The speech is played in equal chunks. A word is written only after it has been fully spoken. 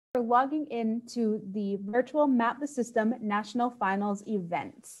for logging in to the virtual Map the System National Finals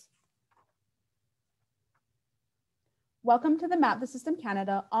event. Welcome to the Map the System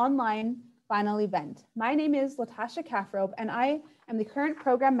Canada online final event. My name is Latasha Kaffrobe, and I am the current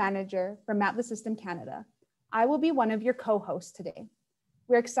program manager for Map the System Canada. I will be one of your co-hosts today.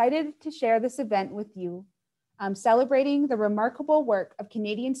 We're excited to share this event with you, celebrating the remarkable work of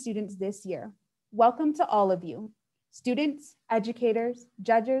Canadian students this year. Welcome to all of you, students, educators,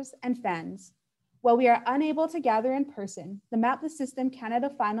 judges, and fans. While we are unable to gather in person, the Map the System Canada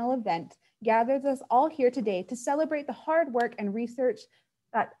final event gathers us all here today to celebrate the hard work and research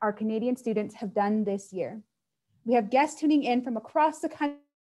that our Canadian students have done this year. We have guests tuning in from across the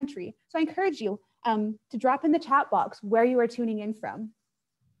country, so I encourage you to drop in the chat box where you are tuning in from.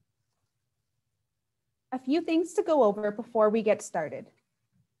 A few things to go over before we get started.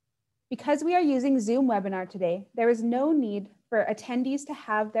 Because we are using Zoom webinar today, there is no need for attendees to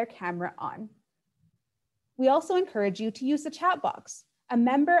have their camera on. We also encourage you to use the chat box. A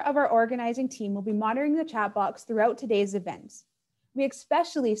member of our organizing team will be monitoring the chat box throughout today's events. We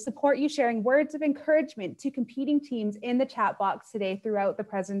especially support you sharing words of encouragement to competing teams in the chat box today throughout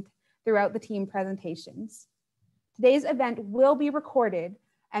the team presentations. Today's event will be recorded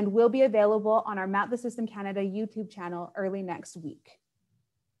and will be available on our Map the System Canada YouTube channel early next week.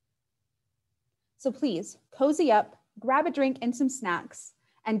 So please cozy up, grab a drink and some snacks,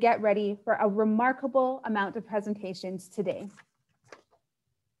 and get ready for a remarkable amount of presentations today.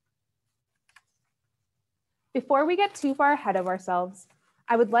 Before we get too far ahead of ourselves,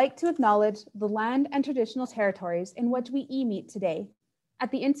 I would like to acknowledge the land and traditional territories in which we meet today.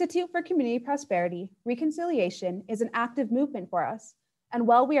 At the Institute for Community Prosperity, reconciliation is an active movement for us. And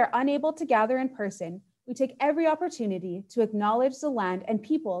while we are unable to gather in person, we take every opportunity to acknowledge the land and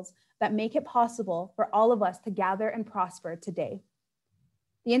peoples that make it possible for all of us to gather and prosper today.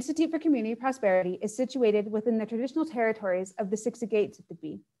 The Institute for Community Prosperity is situated within the traditional territories of the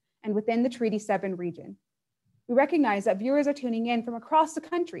Siksika and within the Treaty 7 region. We recognize that viewers are tuning in from across the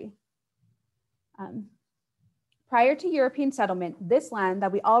country. Prior to European settlement, this land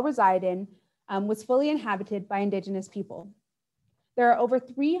that we all reside in was fully inhabited by Indigenous people. There are over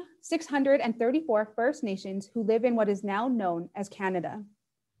 634 First Nations who live in what is now known as Canada.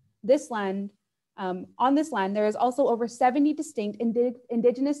 On this land, there is also over 70 distinct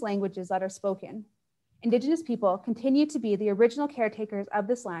Indigenous languages that are spoken. Indigenous people continue to be the original caretakers of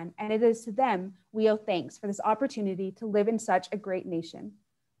this land, and it is to them we owe thanks for this opportunity to live in such a great nation.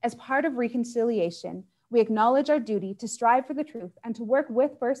 As part of reconciliation, we acknowledge our duty to strive for the truth and to work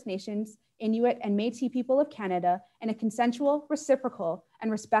with First Nations, Inuit, and Métis people of Canada in a consensual, reciprocal,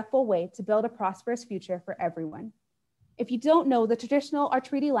 and respectful way to build a prosperous future for everyone. If you don't know the traditional or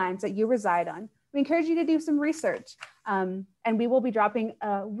treaty lands that you reside on, we encourage you to do some research, and we will be dropping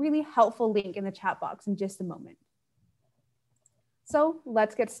a really helpful link in the chat box in just a moment. So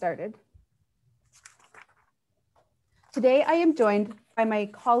let's get started. Today, I am joined by my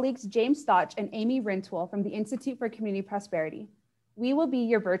colleagues, James Stotch and Amy Rintoul from the Institute for Community Prosperity. We will be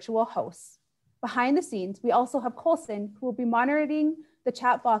your virtual hosts. Behind the scenes, we also have Colson, who will be monitoring the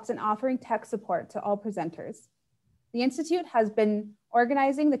chat box and offering tech support to all presenters. The Institute has been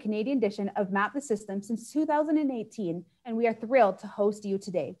organizing the Canadian edition of Map the System since 2018, and we are thrilled to host you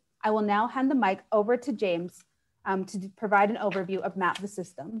today. I will now hand the mic over to James to provide an overview of Map the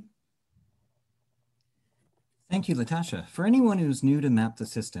System. Thank you, Latasha. For anyone who's new to Map the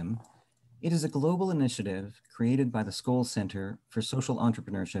System, it is a global initiative created by the Scholes Centre for Social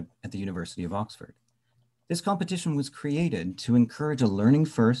Entrepreneurship at the University of Oxford. This competition was created to encourage a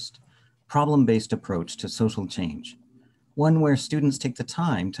learning-first, problem-based approach to social change, one where students take the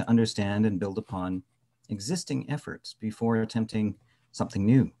time to understand and build upon existing efforts before attempting something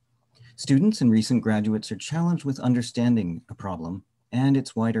new. Students and recent graduates are challenged with understanding a problem and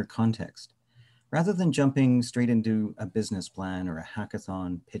its wider context, rather than jumping straight into a business plan or a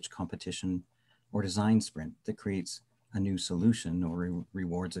hackathon, pitch competition, or design sprint that creates a new solution or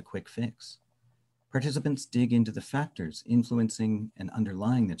rewards a quick fix. Participants dig into the factors influencing and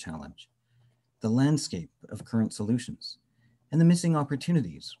underlying the challenge, the landscape of current solutions, and the missing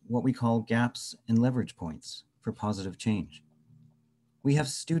opportunities, what we call gaps and leverage points for positive change. We have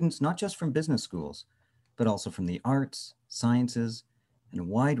students not just from business schools, but also from the arts, sciences, and a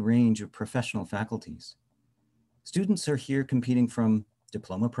wide range of professional faculties. Students are here competing from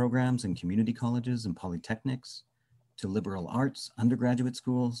diploma programs in community colleges and polytechnics, to liberal arts undergraduate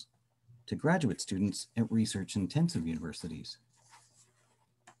schools, to graduate students at research-intensive universities.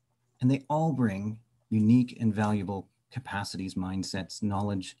 And they all bring unique and valuable capacities, mindsets,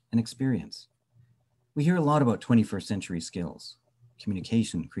 knowledge, and experience. We hear a lot about 21st century skills,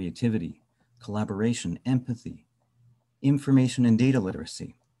 communication, creativity, collaboration, empathy, information and data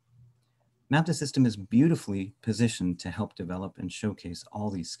literacy. Map the System is beautifully positioned to help develop and showcase all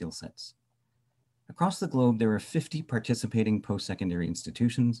these skill sets. Across the globe, there are 50 participating post-secondary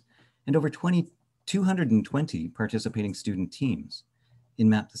institutions and over 220 participating student teams in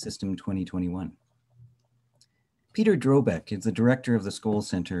Map the System 2021. Peter Drobeck is the director of the Skoll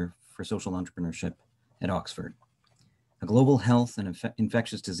Center for Social Entrepreneurship at Oxford. A global health and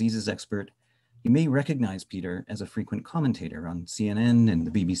infectious diseases expert, you may recognize Peter as a frequent commentator on CNN and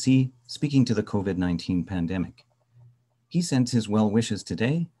the BBC, speaking to the COVID-19 pandemic. He sends his well wishes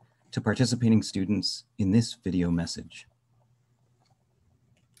today to participating students in this video message.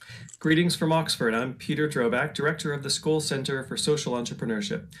 Greetings from Oxford. I'm Peter Drobeck, director of the Skoll Center for Social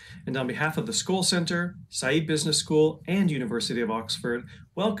Entrepreneurship. And on behalf of the Skoll Center, Said Business School, and University of Oxford,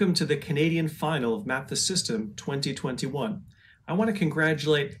 welcome to the Canadian final of Map the System 2021. I want to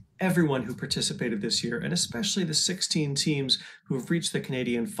congratulate everyone who participated this year, and especially the 16 teams who have reached the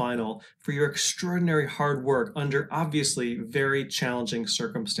Canadian final for your extraordinary hard work under obviously very challenging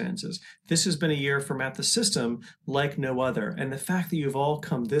circumstances. This has been a year for Map the System like no other, and the fact that you've all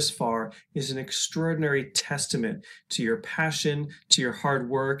come this far is an extraordinary testament to your passion, to your hard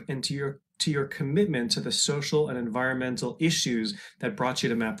work, and to your commitment to the social and environmental issues that brought you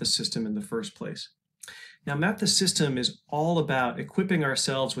to Map the System in the first place. Now, Map the System is all about equipping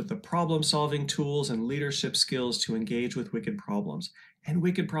ourselves with the problem-solving tools and leadership skills to engage with wicked problems. And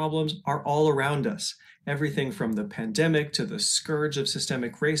wicked problems are all around us. Everything from the pandemic to the scourge of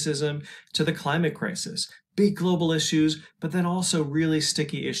systemic racism to the climate crisis. Big global issues, but then also really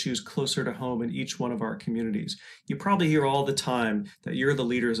sticky issues closer to home in each one of our communities. You probably hear all the time that you're the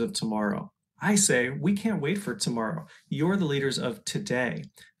leaders of tomorrow. I say, we can't wait for tomorrow. You're the leaders of today.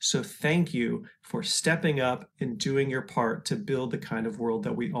 So thank you for stepping up and doing your part to build the kind of world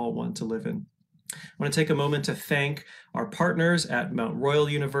that we all want to live in. I want to take a moment to thank our partners at Mount Royal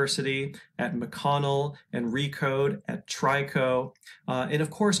University, at McConnell and Recode, at TRICO, and of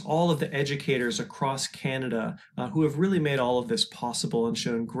course all of the educators across Canada who have really made all of this possible and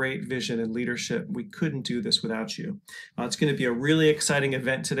shown great vision and leadership. We couldn't do this without you. It's going to be a really exciting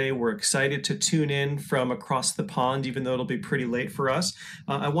event today. We're excited to tune in from across the pond, even though it'll be pretty late for us.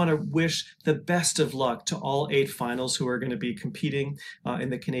 I want to wish the best of luck to all 8 finals who are going to be competing in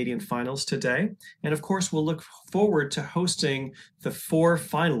the Canadian finals today. And of course, we'll look forward to hosting the 4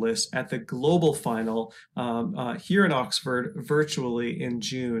 finalists at the global final here in Oxford virtually in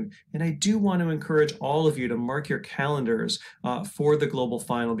June. And I do want to encourage all of you to mark your calendars for the global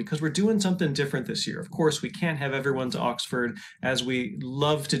final because we're doing something different this year. Of course, we can't have everyone to Oxford as we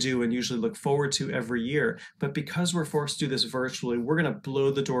love to do and usually look forward to every year. But because we're forced to do this virtually, we're going to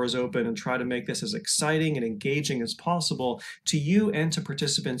blow the doors open and try to make this as exciting and engaging as possible to you and to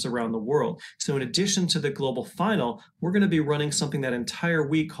participants around the world. So in addition to the global final, we're going to be running something that entire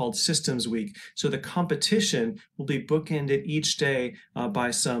week called Systems Week. So the competition will be bookended each day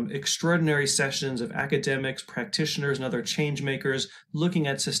by some extraordinary sessions of academics, practitioners, and other change makers looking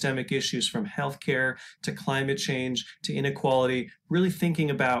at systemic issues from healthcare to climate change to inequality, really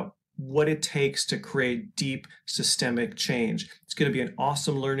thinking about what it takes to create deep systemic change. It's going to be an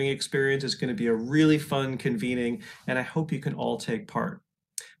awesome learning experience. It's going to be a really fun convening, and I hope you can all take part.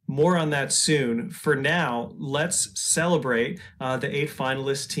 More on that soon. For now, let's celebrate the 8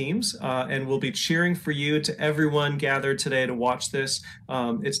 finalist teams, and we'll be cheering for you to everyone gathered today to watch this.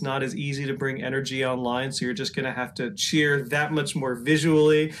 It's not as easy to bring energy online, so you're just going to have to cheer that much more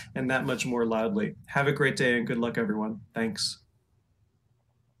visually and that much more loudly. Have a great day and good luck, everyone. Thanks.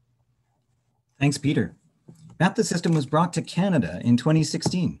 Thanks, Peter. Map the System was brought to Canada in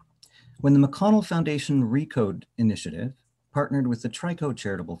 2016 when the McConnell Foundation Recode initiative partnered with the TRICO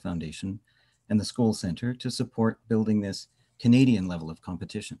Charitable Foundation and the Skoll Center to support building this Canadian level of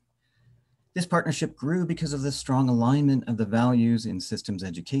competition. This partnership grew because of the strong alignment of the values in systems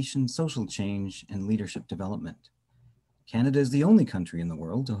education, social change, and leadership development. Canada is the only country in the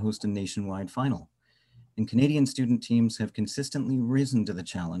world to host a nationwide final, and Canadian student teams have consistently risen to the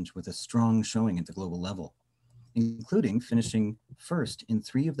challenge with a strong showing at the global level, including finishing first in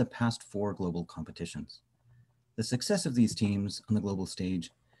 3 of the past 4 global competitions. The success of these teams on the global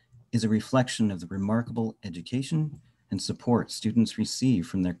stage is a reflection of the remarkable education and support students receive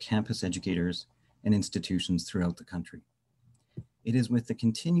from their campus educators and institutions throughout the country. It is with the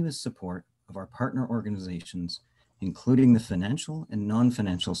continuous support of our partner organizations, including the financial and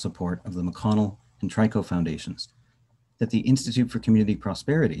non-financial support of the McConnell and TRICO Foundations, that the Institute for Community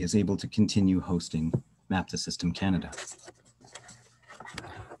Prosperity is able to continue hosting Map the System Canada.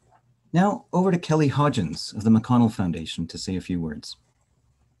 Now over to Kelly Hodgins of the McConnell Foundation to say a few words.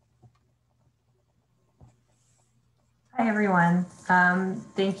 Hi, everyone.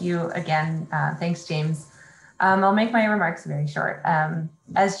 Thank you again. Thanks, James. I'll make my remarks very short.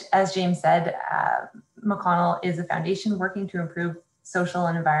 As James said, McConnell is a foundation working to improve social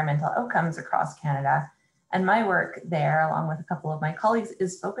and environmental outcomes across Canada. And my work there, along with a couple of my colleagues,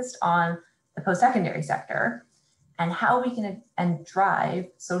 is focused on the post-secondary sector and how we can drive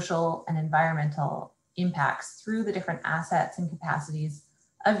social and environmental impacts through the different assets and capacities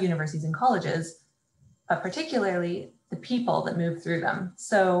of universities and colleges, but particularly the people that move through them.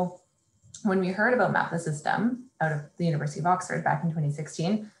 So when we heard about Map the System out of the University of Oxford back in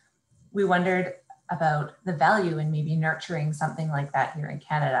 2016, we wondered about the value in maybe nurturing something like that here in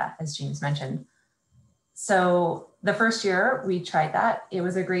Canada, as James mentioned. So the first year we tried that, it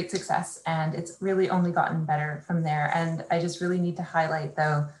was a great success, and it's really only gotten better from there. And I just really need to highlight,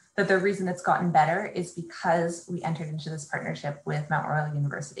 though, that the reason it's gotten better is because we entered into this partnership with Mount Royal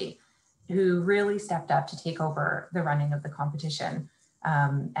University, who really stepped up to take over the running of the competition.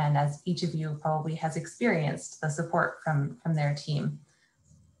 And as each of you probably has experienced, the support from their team.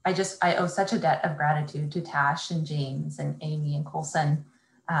 I owe such a debt of gratitude to Tash and James and Amy and Coulson,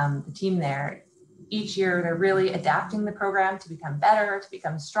 the team there. Each year, they're really adapting the program to become better, to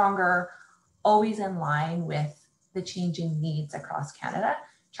become stronger, always in line with the changing needs across Canada,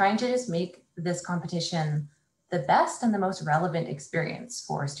 trying to just make this competition the best and the most relevant experience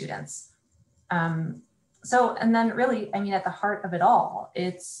for students. And then really, I mean, at the heart of it all,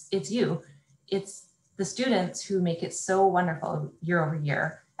 it's you. It's the students who make it so wonderful year over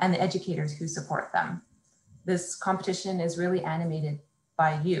year and the educators who support them. This competition is really animated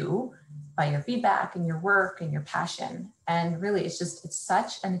by you, by your feedback and your work and your passion. And really, it's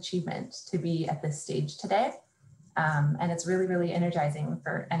such an achievement to be at this stage today. And it's really, really energizing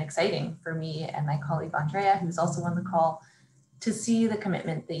and exciting for me and my colleague, Andrea, who's also on the call, to see the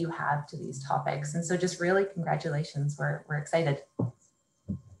commitment that you have to these topics. And so just really congratulations, we're excited.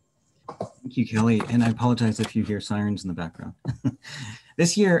 Thank you, Kelly. And I apologize if you hear sirens in the background.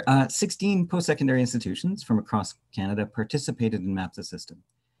 This year, 16 post-secondary institutions from across Canada participated in Map the System.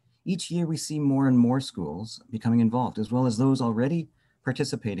 Each year we see more and more schools becoming involved, as well as those already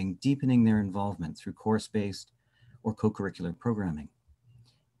participating, deepening their involvement through course-based or co-curricular programming.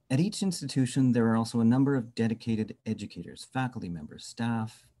 At each institution, there are also a number of dedicated educators, faculty members,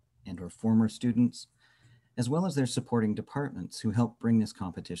 staff, and/or former students, as well as their supporting departments who help bring this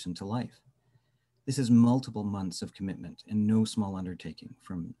competition to life. This is multiple months of commitment and no small undertaking,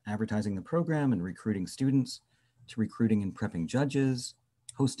 from advertising the program and recruiting students to recruiting and prepping judges,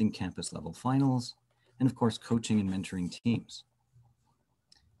 hosting campus level finals, and of course, coaching and mentoring teams.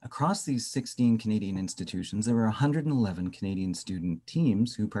 Across these 16 Canadian institutions, there were 111 Canadian student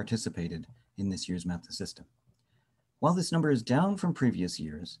teams who participated in this year's Map the System. While this number is down from previous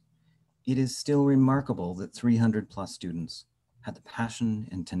years, it is still remarkable that 300 plus students had the passion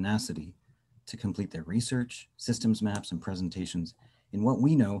and tenacity to complete their research, systems maps, and presentations in what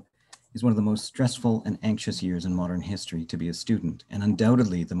we know is one of the most stressful and anxious years in modern history to be a student, and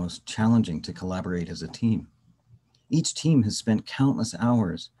undoubtedly the most challenging to collaborate as a team. Each team has spent countless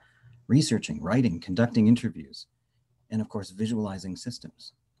hours researching, writing, conducting interviews, and of course, visualizing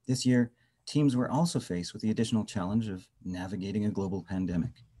systems. This year, teams were also faced with the additional challenge of navigating a global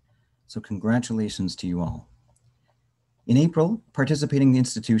pandemic. So congratulations to you all. In April, participating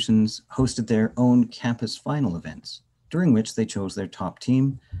institutions hosted their own campus final events, during which they chose their top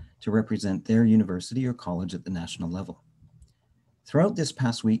team to represent their university or college at the national level. Throughout this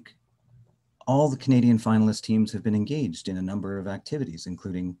past week, all the Canadian finalist teams have been engaged in a number of activities,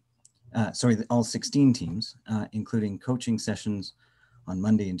 including, all 16 teams, including coaching sessions on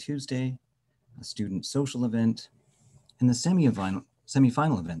Monday and Tuesday, a student social event, and the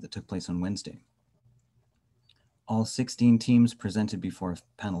semifinal event that took place on Wednesday. All 16 teams presented before a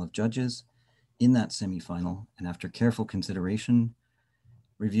panel of judges in that semifinal, and after careful consideration,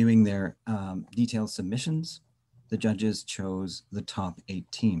 reviewing their detailed submissions, the judges chose the top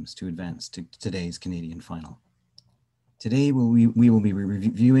 8 teams to advance to today's Canadian final. Today, we will be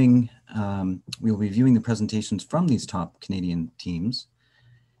reviewing the presentations from these top Canadian teams,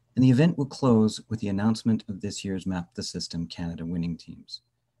 and the event will close with the announcement of this year's Map the System Canada winning teams.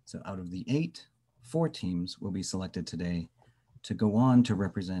 So out of the 8, 4 teams will be selected today to go on to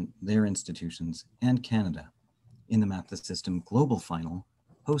represent their institutions and Canada in the Map the System Global Final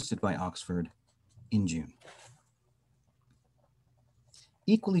hosted by Oxford in June.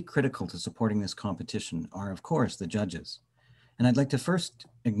 Equally critical to supporting this competition are, of course, the judges. And I'd like to first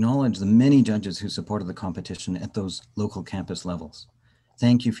acknowledge the many judges who supported the competition at those local campus levels.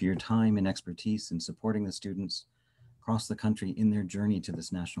 Thank you for your time and expertise in supporting the students across the country in their journey to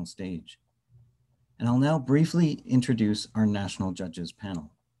this national stage. And I'll now briefly introduce our national judges panel.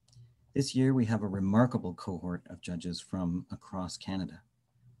 This year, we have a remarkable cohort of judges from across Canada.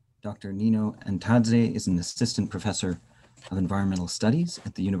 Dr. Nino Antadze is an assistant professor of environmental studies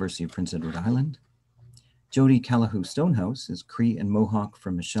at the University of Prince Edward Island. Jody Calahoo Stonehouse is Cree and Mohawk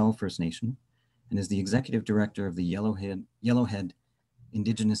from Michelle First Nation and is the executive director of the Yellowhead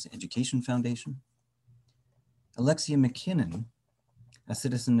Indigenous Education Foundation. Alexia McKinnon, a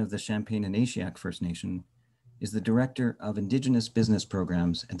citizen of the Champagne-Anishinaabe First Nation, is the director of Indigenous Business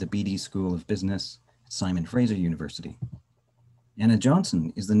Programs at the BD School of Business at Simon Fraser University. Anna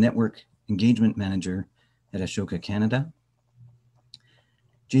Johnson is the Network Engagement Manager at Ashoka Canada.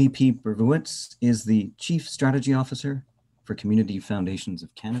 J.P. Berwitz is the Chief Strategy Officer for Community Foundations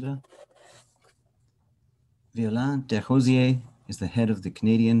of Canada. Violain Desrosiers is the head of the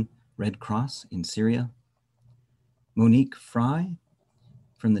Canadian Red Cross in Syria. Monique Fry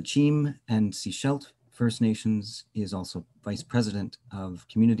from the Chim and Sichelt First Nations is also Vice President of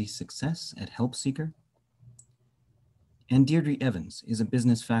Community Success at HelpSeeker. And Deirdre Evans is a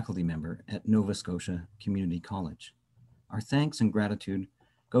business faculty member at Nova Scotia Community College. Our thanks and gratitude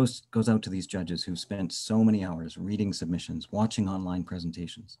goes out to these judges who've spent so many hours reading submissions, watching online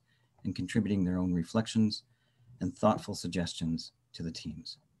presentations, and contributing their own reflections and thoughtful suggestions to the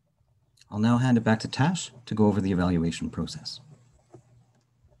teams. I'll now hand it back to Tash to go over the evaluation process.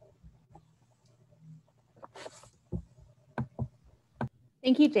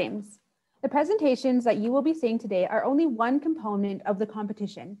 Thank you, James. The presentations that you will be seeing today are only one component of the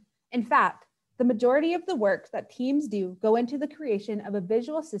competition. In fact, the majority of the work that teams do go into the creation of a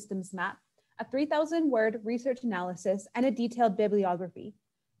visual systems map, a 3,000-word research analysis, and a detailed bibliography.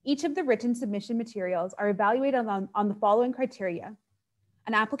 Each of the written submission materials are evaluated on the following criteria: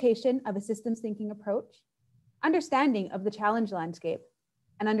 an application of a systems thinking approach, understanding of the challenge landscape,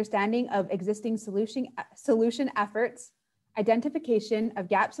 an understanding of existing solution efforts, identification of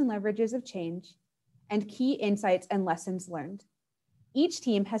gaps and leverages of change, and key insights and lessons learned. Each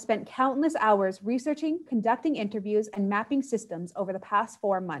team has spent countless hours researching, conducting interviews, and mapping systems over the past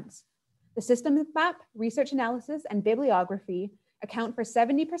 4 months. The systems map, research analysis, and bibliography account for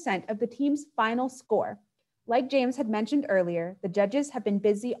 70% of the team's final score. Like James had mentioned earlier, the judges have been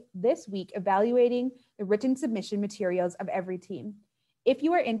busy this week evaluating the written submission materials of every team. If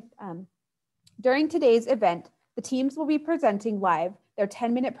you are in, during today's event, the teams will be presenting live their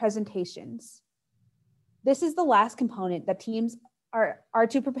 10-minute presentations. This is the last component that teams are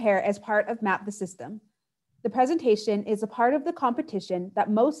to prepare as part of Map the System. The presentation is a part of the competition that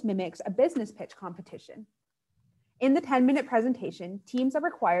most mimics a business pitch competition. In the 10-minute presentation, teams are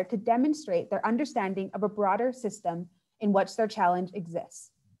required to demonstrate their understanding of a broader system in which their challenge exists.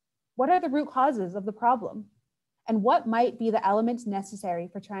 What are the root causes of the problem? And what might be the elements necessary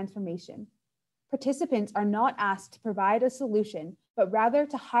for transformation? Participants are not asked to provide a solution, but rather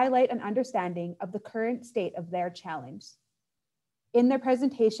to highlight an understanding of the current state of their challenge. In their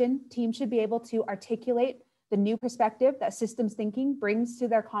presentation, teams should be able to articulate the new perspective that systems thinking brings to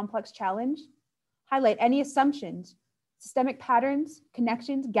their complex challenge, highlight any assumptions, systemic patterns,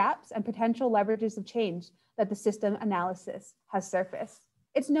 connections, gaps, and potential leverages of change that the system analysis has surfaced.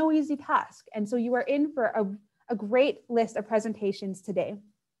 It's no easy task, and so you are in for a great list of presentations today.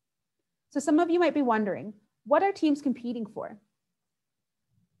 So some of you might be wondering, what are teams competing for?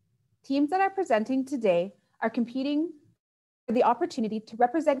 Teams that are presenting today are competing for the opportunity to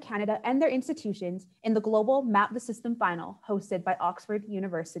represent Canada and their institutions in the global Map the System final hosted by Oxford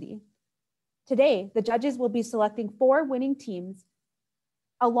University. Today, the judges will be selecting 4 winning teams.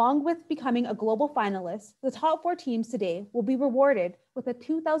 Along with becoming a global finalist, the top 4 teams today will be rewarded with a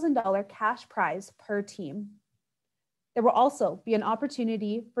 $2,000 cash prize per team. There will also be an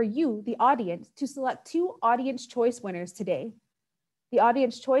opportunity for you, the audience, to select 2 audience choice winners today. The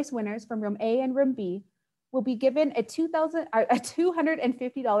audience choice winners from Room A and Room B will be given a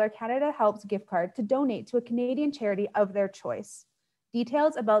 $250 Canada Helps gift card to donate to a Canadian charity of their choice.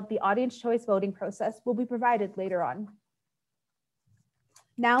 Details about the audience choice voting process will be provided later on.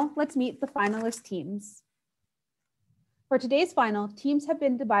 Now let's meet the finalist teams. For today's final, teams have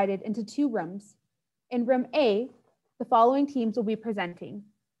been divided into 2 rooms. In Room A, the following teams will be presenting: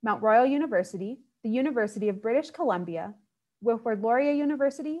 Mount Royal University, the University of British Columbia, Wilfrid Laurier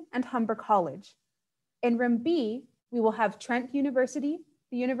University, and Humber College. In Room B, we will have Trent University,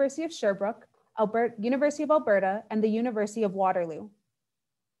 the University of Sherbrooke, University of Alberta, and the University of Waterloo.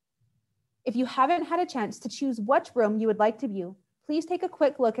 If you haven't had a chance to choose which room you would like to view, please take a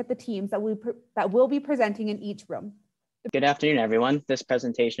quick look at the teams that will be presenting in each room. Good afternoon, everyone. This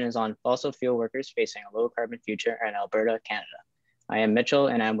presentation is on fossil fuel workers facing a low carbon future in Alberta, Canada. I am Mitchell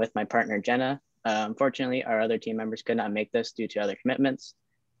and I'm with my partner, Jenna. Unfortunately, our other team members could not make this due to other commitments.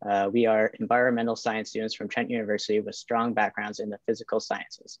 We are environmental science students from Trent University with strong backgrounds in the physical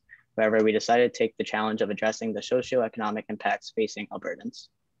sciences. However, we decided to take the challenge of addressing the socioeconomic impacts facing Albertans.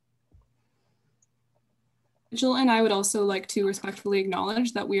 Mitchell and I would also like to respectfully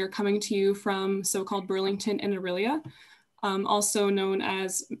acknowledge that we are coming to you from so-called Burlington and Orillia, also known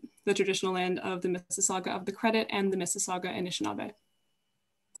as the traditional land of the Mississauga of the Credit and the Mississauga Anishinaabe.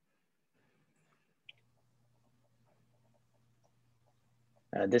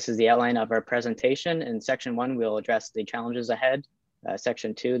 This is the outline of our presentation. In section 1, we'll address the challenges ahead.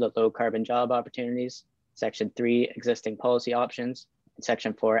 Section 2, the low carbon job opportunities. Section 3, existing policy options. And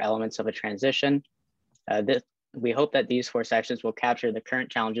section 4, elements of a transition. We hope that these 4 sections will capture the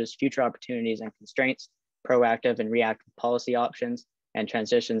current challenges, future opportunities and constraints, proactive and reactive policy options, and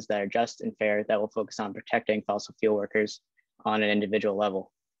transitions that are just and fair that will focus on protecting fossil fuel workers on an individual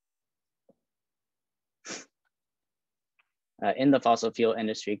level. In the fossil fuel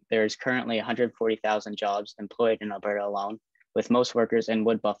industry, there is currently 140,000 jobs employed in Alberta alone, with most workers in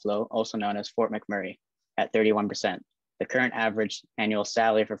Wood Buffalo, also known as Fort McMurray, at 31%. The current average annual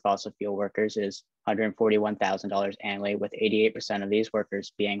salary for fossil fuel workers is $141,000 annually, with 88% of these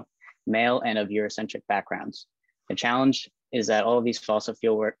workers being male and of Eurocentric backgrounds. The challenge is that all of these fossil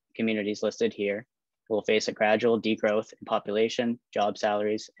fuel work communities listed here will face a gradual degrowth in population, job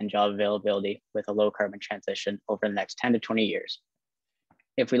salaries, and job availability with a low carbon transition over the next 10 to 20 years.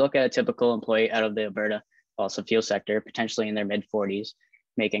 If we look at a typical employee out of the Alberta fossil fuel sector, potentially in their mid-40s,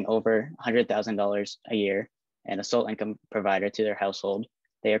 making over $100,000 a year and a sole income provider to their household,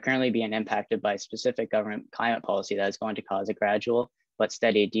 they are currently being impacted by specific government climate policy that is going to cause a gradual but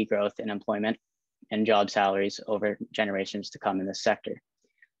steady degrowth in employment and job salaries over generations to come in this sector.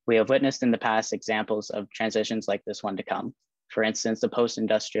 We have witnessed in the past examples of transitions like this one to come. For instance, the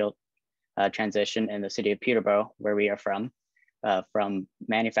post-industrial transition in the city of Peterborough, where we are from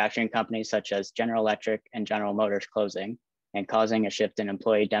manufacturing companies such as General Electric and General Motors closing and causing a shift in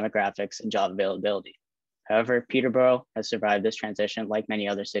employee demographics and job availability. However, Peterborough has survived this transition like many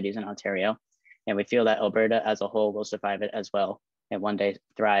other cities in Ontario, and we feel that Alberta as a whole will survive it as well and one day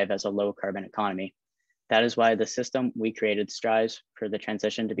thrive as a low carbon economy. That is why the system we created strives for the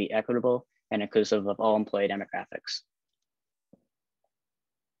transition to be equitable and inclusive of all employee demographics.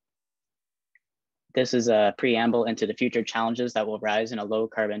 This is a preamble into the future challenges that will rise in a low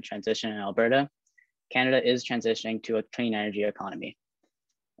carbon transition in Alberta. Canada is transitioning to a clean energy economy.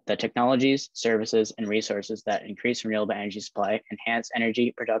 The technologies, services, and resources that increase renewable energy supply, enhance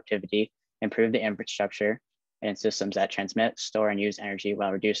energy productivity, improve the infrastructure and systems that transmit, store, and use energy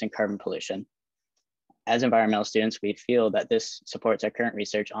while reducing carbon pollution. As environmental students, we feel that this supports our current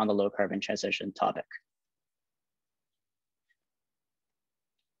research on the low carbon transition topic.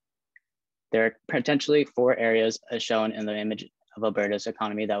 There are potentially 4 areas as shown in the image of Alberta's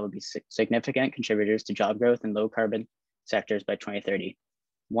economy that will be significant contributors to job growth in low carbon sectors by 2030.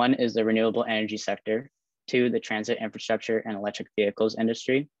 1 is the renewable energy sector, 2, the transit infrastructure and electric vehicles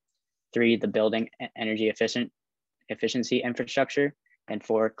industry, 3, the building energy efficiency infrastructure, and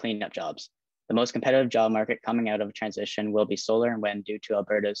 4, cleanup jobs. The most competitive job market coming out of a transition will be solar and wind due to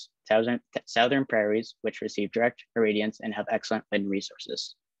Alberta's southern prairies, which receive direct irradiance and have excellent wind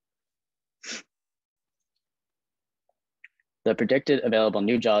resources. The predicted available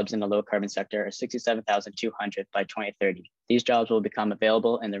new jobs in the low carbon sector are 67,200 by 2030. These jobs will become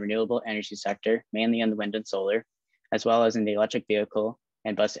available in the renewable energy sector, mainly in the wind and solar, as well as in the electric vehicle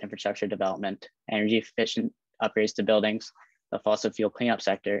and bus infrastructure development, energy efficient upgrades to buildings, the fossil fuel cleanup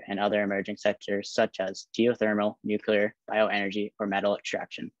sector, and other emerging sectors such as geothermal, nuclear, bioenergy, or metal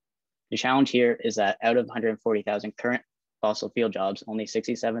extraction. The challenge here is that out of 140,000 current fossil fuel jobs, only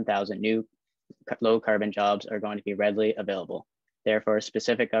 67,000 new low carbon jobs are going to be readily available. Therefore,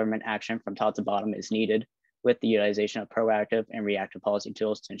 specific government action from top to bottom is needed with the utilization of proactive and reactive policy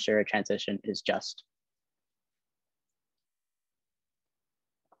tools to ensure a transition is just.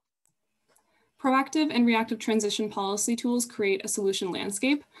 Proactive and reactive transition policy tools create a solution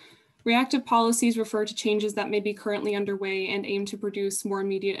landscape. Reactive policies refer to changes that may be currently underway and aim to produce more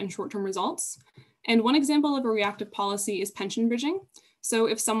immediate and short-term results. And one example of a reactive policy is pension bridging. So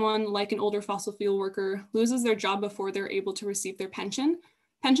if someone like an older fossil fuel worker loses their job before they're able to receive their pension,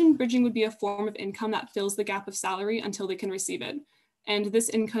 pension bridging would be a form of income that fills the gap of salary until they can receive it. And this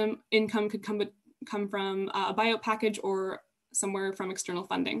income could come from a buyout package or somewhere from external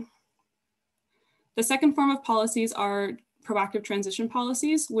funding. The second form of policies are proactive transition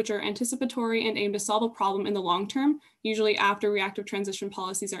policies, which are anticipatory and aim to solve a problem in the long term, usually after reactive transition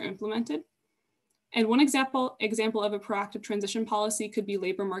policies are implemented. And one example of a proactive transition policy could be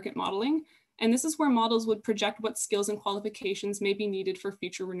labor market modeling. And this is where models would project what skills and qualifications may be needed for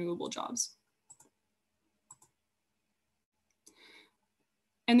future renewable jobs.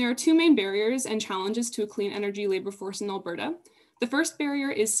 And there are two main barriers and challenges to a clean energy labor force in Alberta. The first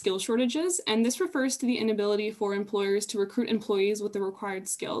barrier is skill shortages, and this refers to the inability for employers to recruit employees with the required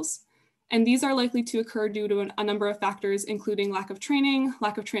skills. And these are likely to occur due to a number of factors, including lack of training,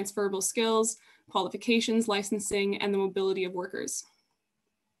 lack of transferable skills, qualifications, licensing, and the mobility of workers.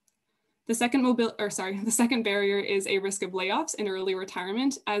 The second barrier is a risk of layoffs and early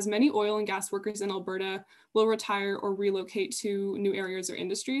retirement, as many oil and gas workers in Alberta will retire or relocate to new areas or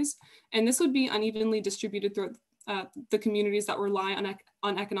industries. And this would be unevenly distributed throughout the communities that rely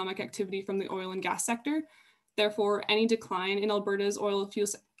on economic activity from the oil and gas sector. Therefore, any decline in Alberta's oil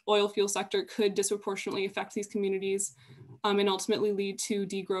fuel sector could disproportionately affect these communities and ultimately lead to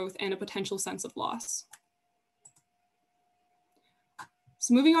degrowth and a potential sense of loss.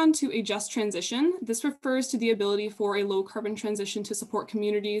 So moving on to a just transition, this refers to the ability for a low carbon transition to support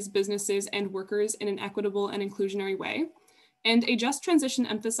communities, businesses, and workers in an equitable and inclusionary way. And a just transition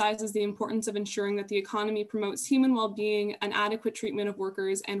emphasizes the importance of ensuring that the economy promotes human well-being, an adequate treatment of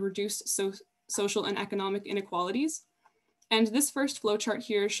workers, and reduced social and economic inequalities. And this first flowchart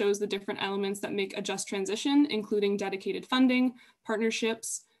here shows the different elements that make a just transition, including dedicated funding,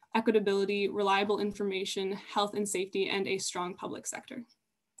 partnerships, equitability, reliable information, health and safety, and a strong public sector.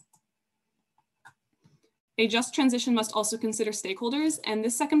 A just transition must also consider stakeholders, and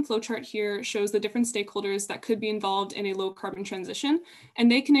this second flowchart here shows the different stakeholders that could be involved in a low carbon transition, and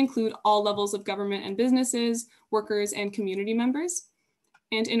they can include all levels of government and businesses, workers, and community members.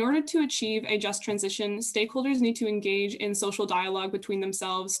 And in order to achieve a just transition, stakeholders need to engage in social dialogue between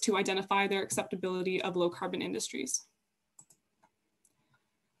themselves to identify their acceptability of low carbon industries.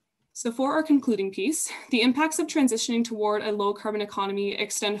 So for our concluding piece, the impacts of transitioning toward a low carbon economy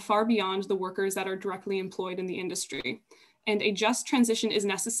extend far beyond the workers that are directly employed in the industry. And a just transition is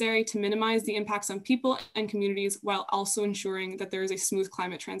necessary to minimize the impacts on people and communities while also ensuring that there is a smooth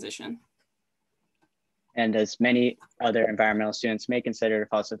climate transition. And as many other environmental students may consider the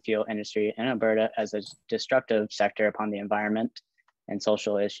fossil fuel industry in Alberta as a destructive sector upon the environment and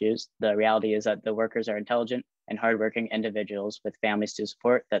social issues, the reality is that the workers are intelligent and hardworking individuals with families to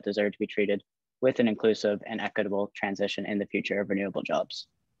support that deserve to be treated with an inclusive and equitable transition in the future of renewable jobs.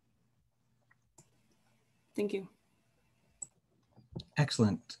 Thank you.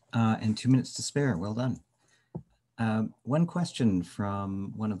 Excellent. And 2 minutes to spare. Well done. One question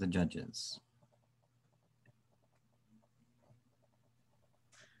from one of the judges.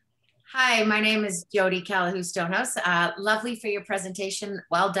 Hi, my name is Jody Callahoo Stonehouse. Lovely for your presentation.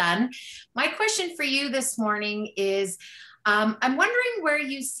 Well done. My question for you this morning is, I'm wondering where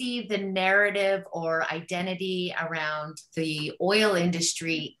you see the narrative or identity around the oil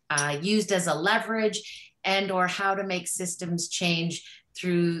industry used as a leverage, and or how to make systems change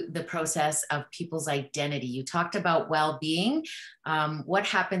through the process of people's identity. You talked about well-being. What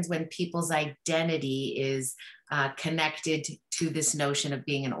happens when people's identity is connected to this notion of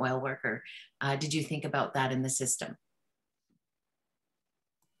being an oil worker? Did you think about that in the system?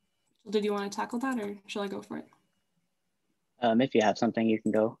 Did you want to tackle that, or shall I go for it? If you have something, you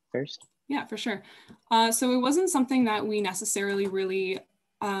can go first. Yeah, for sure. So it wasn't something that we necessarily really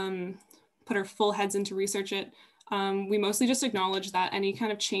put our full heads into research it. We mostly just acknowledge that any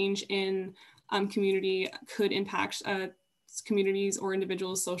kind of change in community could impact communities or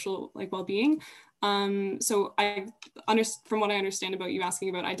individuals' social well-being. So from what I understand about you asking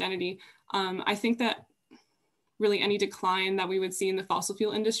about identity, I think that really any decline that we would see in the fossil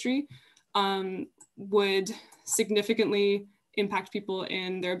fuel industry would significantly impact people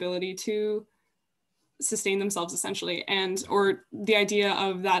in their ability to sustain themselves, essentially, or the idea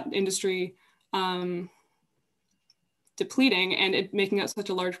of that industry depleting and it making up such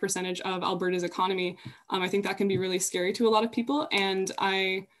a large percentage of Alberta's economy. I think that can be really scary to a lot of people, and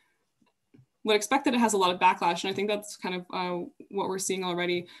I would expect that it has a lot of backlash, and I think that's kind of what we're seeing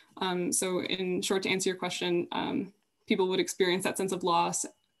already. So in short, to answer your question, people would experience that sense of loss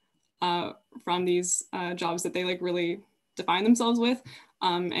from these jobs that they really define themselves with,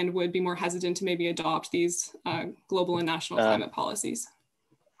 and would be more hesitant to maybe adopt these global and national climate policies.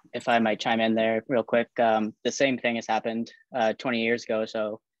 If I might chime in there real quick, the same thing has happened 20 years ago.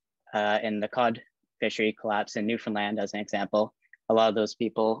 So in the cod fishery collapse in Newfoundland, as an example, a lot of those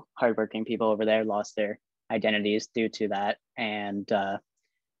people, hardworking people over there, lost their identities due to that. And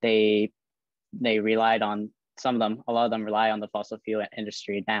they relied on a lot of them rely on the fossil fuel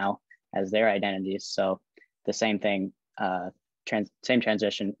industry now as their identities. So the same thing, same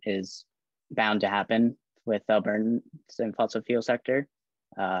transition is bound to happen with Albertans in fossil fuel sector.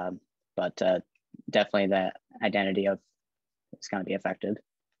 But definitely the identity of is going to be affected.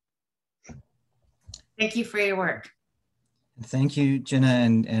 Thank you for your work. Thank you, Jenna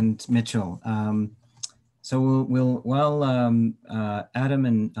and Mitchell. So while Adam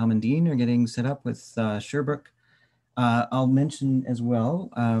and Amandine are getting set up with Sherbrooke, I'll mention as well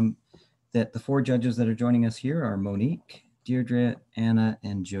that the 4 judges that are joining us here are Monique, Deirdre, Anna,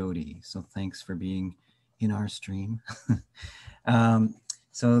 and Jody. So thanks for being in our stream.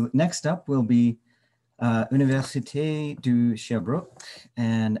 So next up will be Université du Sherbrooke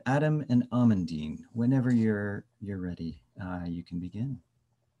and Adam and Amandine. Whenever you're ready, you can begin.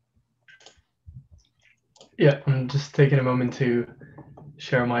 Yeah, I'm just taking a moment to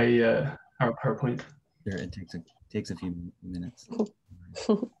share my our PowerPoint. Sure, it takes a few minutes.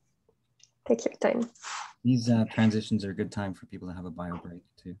 Take your time. These transitions are a good time for people to have a bio break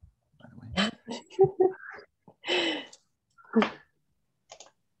too, by the way.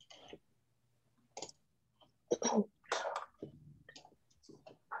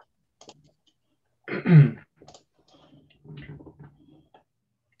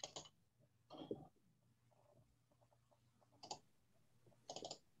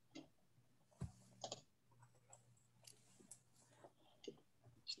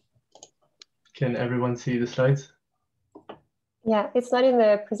 Can everyone see the slides? Yeah, it's not in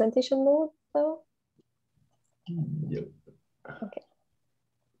the presentation mode though. Yep. Okay.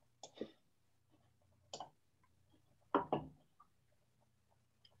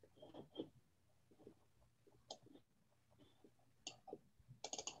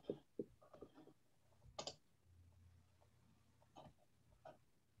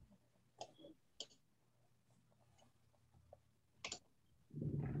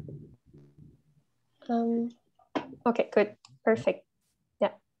 Okay, good, perfect.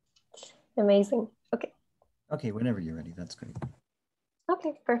 Yeah, amazing. Okay. Okay, whenever you're ready, that's great.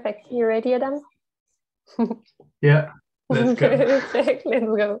 Okay, perfect. You ready, Adam? Yeah, let's go. Perfect, let's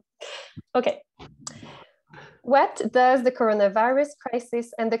go. Okay. What does the coronavirus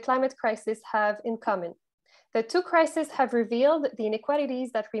crisis and the climate crisis have in common? The 2 crises have revealed the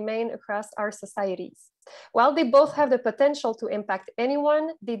inequalities that remain across our societies. While they both have the potential to impact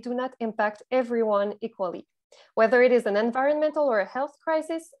anyone, they do not impact everyone equally. Whether it is an environmental or a health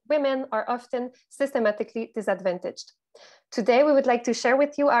crisis, women are often systematically disadvantaged. Today, we would like to share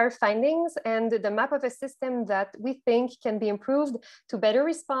with you our findings and the map of a system that we think can be improved to better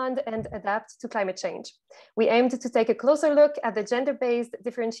respond and adapt to climate change. We aimed to take a closer look at the gender-based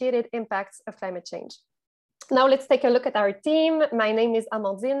differentiated impacts of climate change. Now let's take a look at our team. My name is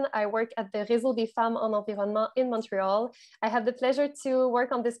Amandine. I work at the Réseau des Femmes en Environnement in Montreal. I have the pleasure to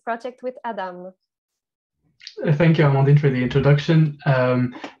work on this project with Adam. Thank you, Amandine, for the introduction.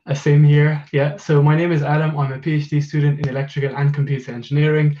 Same here. Yeah, so my name is Adam. I'm a PhD student in electrical and computer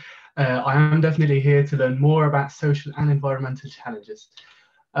engineering. I am definitely here to learn more about social and environmental challenges.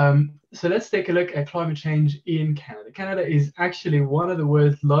 So let's take a look at climate change in Canada. Canada is actually one of the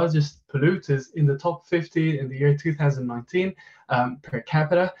world's largest polluters, in the top 50 in the year 2019 per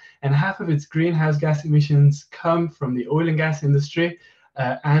capita, and half of its greenhouse gas emissions come from the oil and gas industry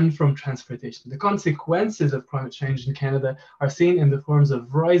and from transportation. The consequences of climate change in Canada are seen in the forms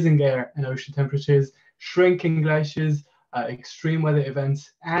of rising air and ocean temperatures, shrinking glaciers, extreme weather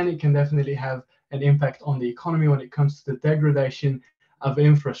events, and it can definitely have an impact on the economy when it comes to the degradation of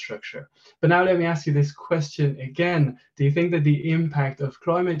infrastructure. But now let me ask you this question again. Do you think that the impact of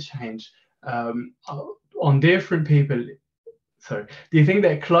climate change on different people, do you think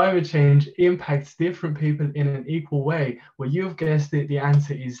that climate change impacts different people in an equal way? Well, you've guessed it, the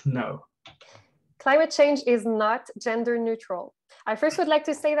answer is no. Climate change is not gender neutral. I first would like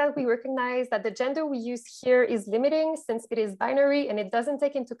to say that we recognize that the gender we use here is limiting, since it is binary and it doesn't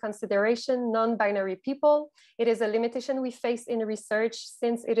take into consideration non-binary people. It is a limitation we face in research,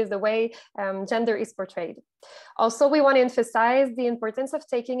 since it is the way gender is portrayed. Also, we want to emphasize the importance of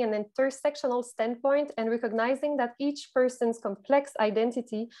taking an intersectional standpoint and recognizing that each person's complex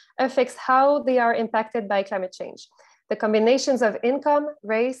identity affects how they are impacted by climate change. The combinations of income,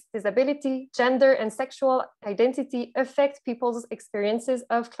 race, disability, gender, and sexual identity affect people's experiences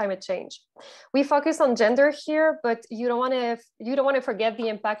of climate change. We focus on gender here, but you don't want to forget the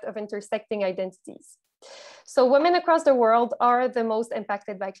impact of intersecting identities. So women across the world are the most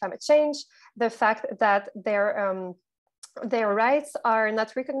impacted by climate change. The fact that their their rights are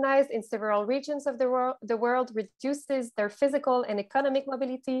not recognized in several regions of the world reduces their physical and economic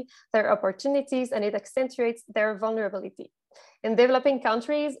mobility, their opportunities, and it accentuates their vulnerability. In developing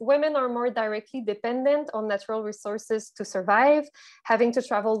countries, women are more directly dependent on natural resources to survive. Having to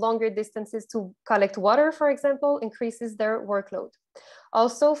travel longer distances to collect water, for example, increases their workload.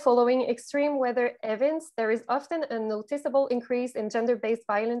 Also, following extreme weather events, there is often a noticeable increase in gender-based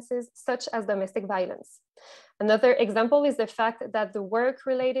violences, such as domestic violence. Another example is the fact that the work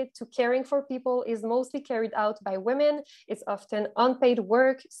related to caring for people is mostly carried out by women. It's often unpaid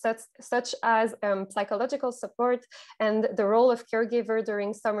work, such as psychological support and the role of caregiver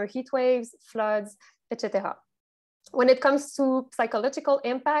during summer heat waves, floods, etc. When it comes to psychological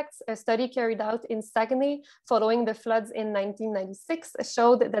impacts, a study carried out in Saguenay following the floods in 1996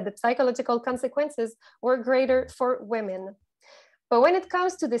 showed that the psychological consequences were greater for women. But when it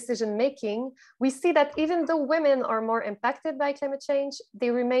comes to decision-making, we see that even though women are more impacted by climate change, they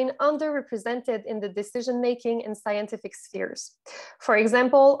remain underrepresented in the decision-making in scientific spheres. For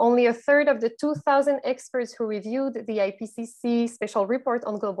example, only a third of the 2,000 experts who reviewed the IPCC special report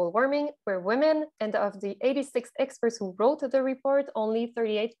on global warming were women, and of the 86 experts who wrote the report, only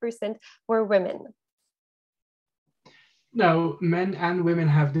 38% were women. Now, men and women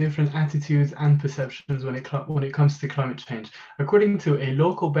have different attitudes and perceptions when it comes to climate change. According to a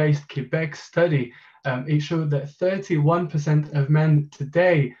local-based Quebec study, it showed that 31% of men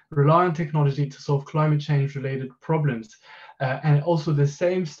today rely on technology to solve climate change-related problems. And also the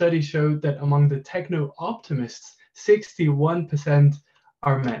same study showed that among the techno-optimists, 61%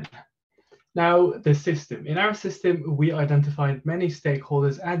 are men. Now, the system. In our system, we identified many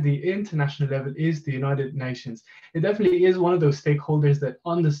stakeholders at the international level is the United Nations. It definitely is one of those stakeholders that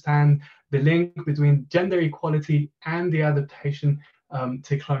understand the link between gender equality and the adaptation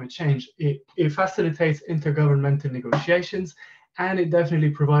to climate change. It facilitates intergovernmental negotiations, and it definitely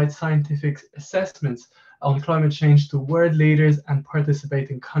provides scientific assessments on climate change to world leaders and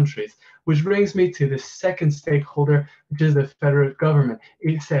participating countries, which brings me to the second stakeholder, which is the federal government.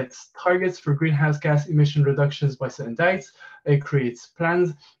 It sets targets for greenhouse gas emission reductions by certain dates, it creates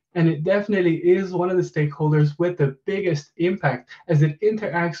plans, and it definitely is one of the stakeholders with the biggest impact as it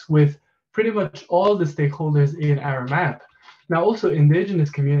interacts with pretty much all the stakeholders in our map. Now, also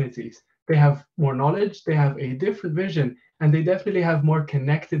indigenous communities, they have more knowledge, they have a different vision, and they definitely have more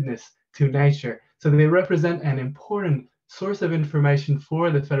connectedness to nature. So they represent an important source of information for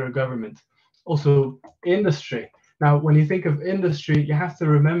the federal government. Also, industry. Now, when you think of industry, you have to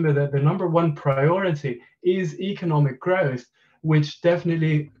remember that the #1 priority is economic growth, which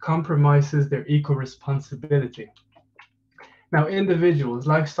definitely compromises their eco-responsibility. Now, individuals,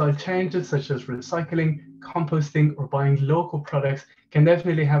 lifestyle changes such as recycling, composting, or buying local products can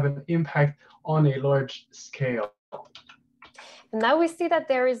definitely have an impact on a large scale. Now we see that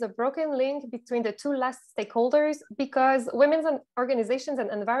there is a broken link between the two last stakeholders because women's organizations and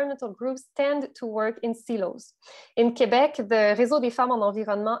environmental groups tend to work in silos. In Quebec, the Réseau des Femmes en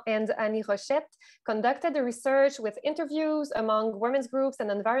Environnement and Annie Rochette conducted the research with interviews among women's groups and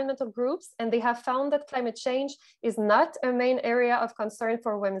environmental groups, and they have found that climate change is not a main area of concern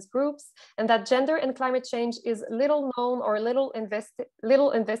for women's groups, and that gender and climate change is little known or little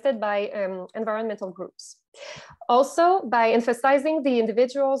invested by environmental groups. Also, by emphasizing the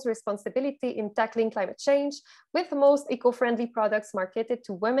individual's responsibility in tackling climate change, with most eco-friendly products marketed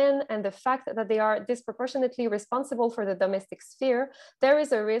to women and the fact that they are disproportionately responsible for the domestic sphere, there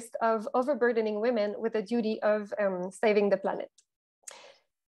is a risk of overburdening women with the duty of saving the planet.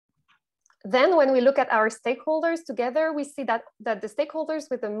 Then when we look at our stakeholders together, we see that the stakeholders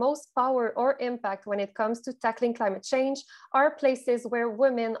with the most power or impact when it comes to tackling climate change are places where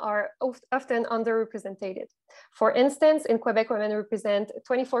women are often underrepresented. For instance, in Quebec, women represent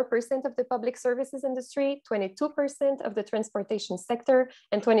 24% of the public services industry, 22% of the transportation sector,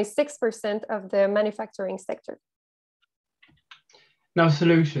 and 26% of the manufacturing sector. Now,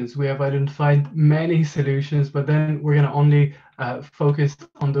 solutions. We have identified many solutions, but then we're going to only focus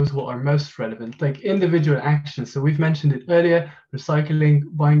on those who are most relevant, like individual actions. So we've mentioned it earlier, recycling,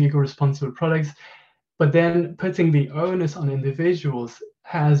 buying eco-responsible products, but then putting the onus on individuals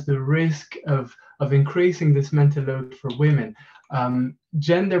has the risk of increasing this mental load for women.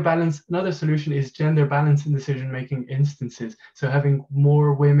 Gender balance, another solution is gender balance in decision-making instances. So having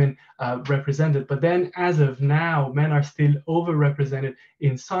more women represented, but then as of now, men are still overrepresented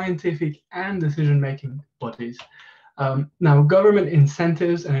in scientific and decision-making bodies. Now, government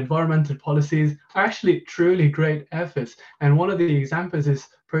incentives and environmental policies are actually truly great efforts. And one of the examples is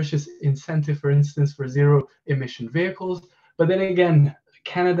purchase incentive, for instance, for zero-emission vehicles. But then again,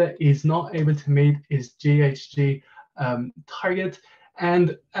 Canada is not able to meet its GHG target.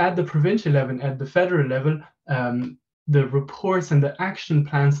 And at the provincial level, at the federal level, the reports and the action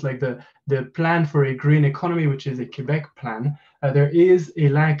plans, like the plan for a green economy, which is a Quebec plan, there is a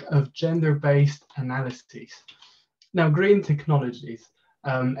lack of gender-based analyses. Now, green technologies.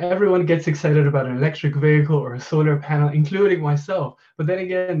 Everyone gets excited about an electric vehicle or a solar panel, including myself. But then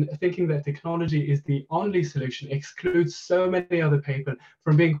again, thinking that technology is the only solution excludes so many other people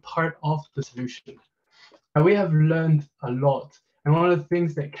from being part of the solution. And we have learned a lot. And one of the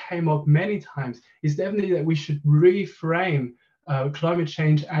things that came up many times is definitely that we should reframe climate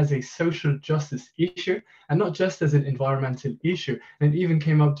change as a social justice issue and not just as an environmental issue. And it even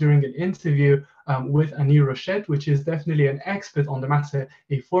came up during an interview with Annie Rochette, which is definitely an expert on the matter,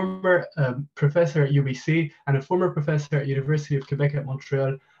 a former professor at UBC and a former professor at University of Quebec at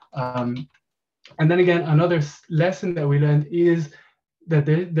Montreal. And then again, another lesson that we learned is that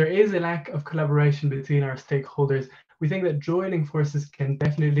there is a lack of collaboration between our stakeholders. We think that joining forces can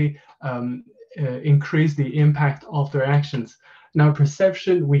definitely increase the impact of their actions. Now,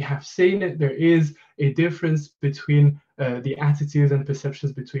 perception, we have seen it. There is a difference between the attitudes and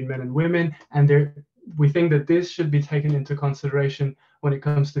perceptions between men and women, and we think that this should be taken into consideration when it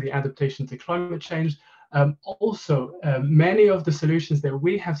comes to the adaptation to climate change. Also, many of the solutions that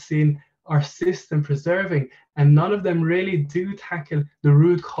we have seen are system preserving, and none of them really do tackle the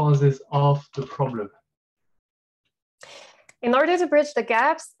root causes of the problem. In order to bridge the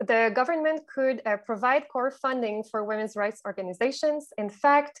gaps, the government could provide core funding for women's rights organizations. In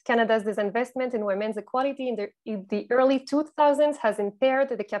fact, Canada's disinvestment in women's equality in the early 2000s has impaired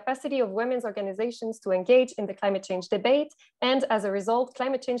the capacity of women's organizations to engage in the climate change debate. And as a result,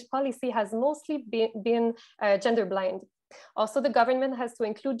 climate change policy has mostly been gender blind. Also, the government has to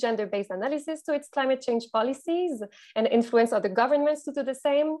include gender-based analysis to its climate change policies and influence other governments to do the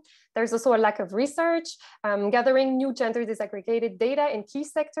same. There's also a lack of research, gathering new gender disaggregated data in key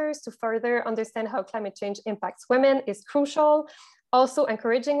sectors to further understand how climate change impacts women is crucial. Also,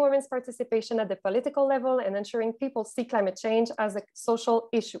 encouraging women's participation at the political level and ensuring people see climate change as a social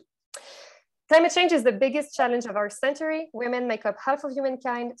issue. Climate change is the biggest challenge of our century. Women make up half of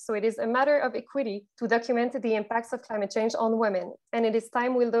humankind, so it is a matter of equity to document the impacts of climate change on women. And it is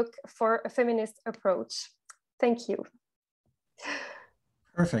time we look for a feminist approach. Thank you.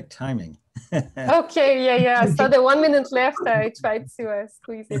 Perfect timing. Okay, yeah. So the 1 minute left, I tried to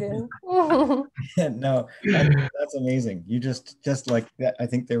squeeze it in. No, that's amazing. You just like that. I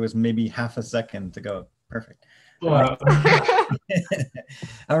think there was maybe half a second to go. Perfect. Wow.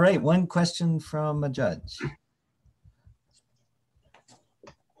 All right, one question from a judge.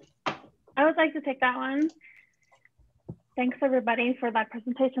 I would like to take that one. Thanks everybody for that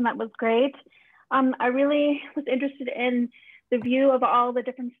presentation. That was great. I really was interested in the view of all the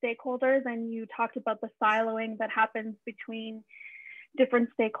different stakeholders, and you talked about the siloing that happens between different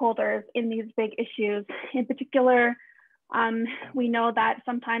stakeholders in these big issues. In particular, we know that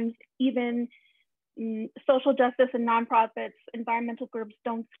sometimes even social justice and nonprofits, environmental groups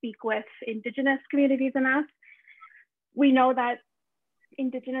don't speak with Indigenous communities enough. We know that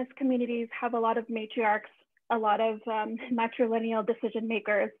Indigenous communities have a lot of matriarchs, a lot of matrilineal decision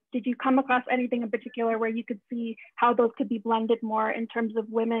makers. Did you come across anything in particular where you could see how those could be blended more in terms of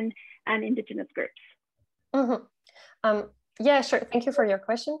women and Indigenous groups? Mm-hmm. Yeah, sure. Thank you for your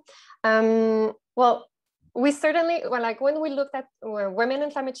question. Well, we certainly, when we looked at women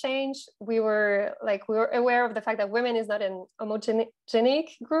and climate change, we were aware of the fact that women is not an homogenic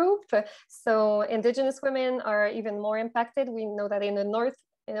group. So Indigenous women are even more impacted. We know that in the north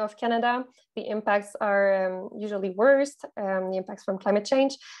of Canada, the impacts are usually worse, the impacts from climate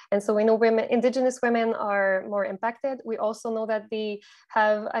change. And so we know Indigenous women are more impacted. We also know that they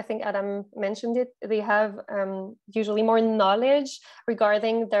have, I think Adam mentioned it, they have usually more knowledge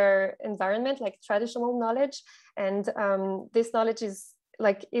regarding their environment, like traditional knowledge. And this knowledge is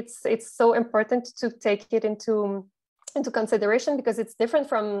it's so important to take it into consideration because it's different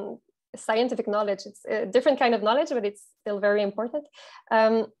from scientific knowledge. It's a different kind of knowledge, but it's still very important.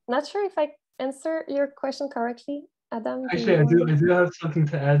 Not sure if I answer your question correctly, Adam. Actually, I do have something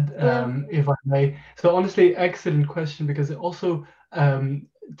to add, if I may. So honestly, excellent question, because it also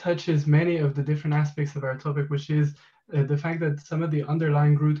touches many of the different aspects of our topic, which is the fact that some of the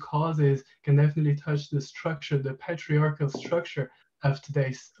underlying root causes can definitely touch the structure, the patriarchal structure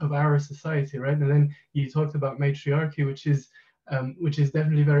of our society, right? And then you talked about matriarchy, which is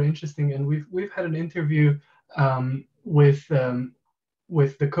definitely very interesting. And we've had an interview with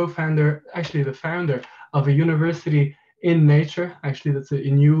the co-founder, actually the founder of a university in nature, actually that's a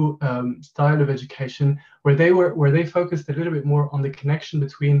new style of education, where they focused a little bit more on the connection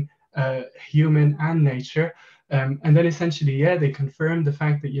between human and nature. And then essentially, yeah, they confirmed the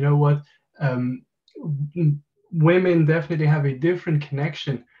fact that, you know what, women definitely have a different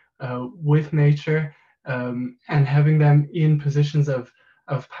connection with nature, and having them in positions of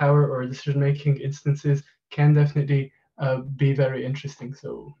power or decision-making instances can definitely be very interesting.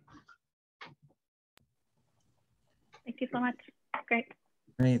 So. Thank you so much. Great.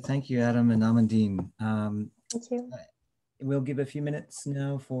 Great, thank you, Adam and Amandine. Thank you. We'll give a few minutes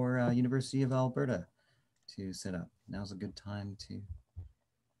now for University of Alberta to set up. Now's a good time to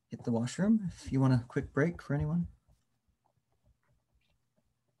hit the washroom if you want a quick break for anyone.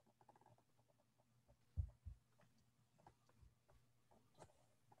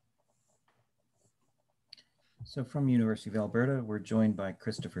 So from University of Alberta, we're joined by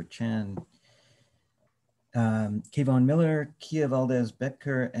Christopher Chan, Kayvon Miller, Kia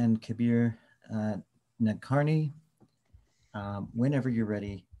Valdez-Betker, and Kabir Nadkarni. Whenever you're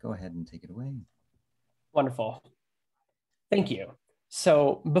ready, go ahead and take it away. Wonderful. Thank you.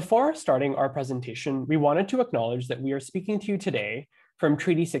 So before starting our presentation, we wanted to acknowledge that we are speaking to you today from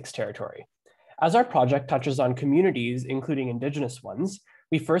Treaty 6 territory. As our project touches on communities, including Indigenous ones,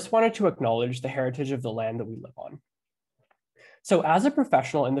 we first wanted to acknowledge the heritage of the land that we live on. So as a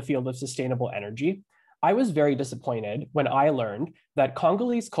professional in the field of sustainable energy, I was very disappointed when I learned that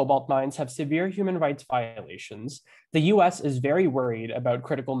Congolese cobalt mines have severe human rights violations. The US is very worried about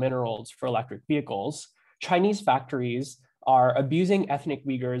critical minerals for electric vehicles. Chinese factories are abusing ethnic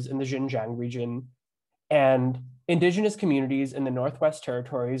Uyghurs in the Xinjiang region, and Indigenous communities in the Northwest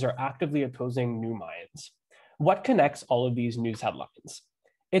Territories are actively opposing new mines. What connects all of these news headlines?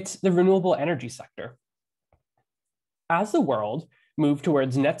 It's the renewable energy sector. As the world moves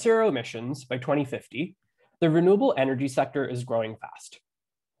towards net zero emissions by 2050, the renewable energy sector is growing fast.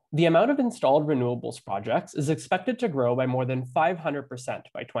 The amount of installed renewables projects is expected to grow by more than 500%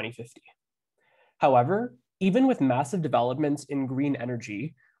 by 2050. However, even with massive developments in green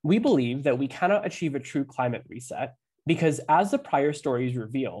energy, we believe that we cannot achieve a true climate reset because, as the prior stories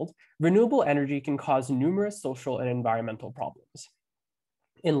revealed, renewable energy can cause numerous social and environmental problems.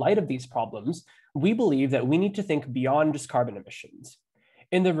 In light of these problems, we believe that we need to think beyond just carbon emissions.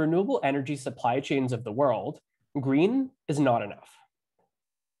 In the renewable energy supply chains of the world, green is not enough.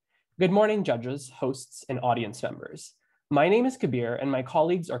 Good morning, judges, hosts, and audience members. My name is Kabir, and my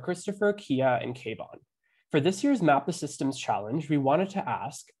colleagues are Christopher, Kia, and Kayvon. For this year's Map the Systems Challenge, we wanted to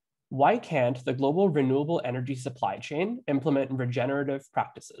ask, why can't the global renewable energy supply chain implement regenerative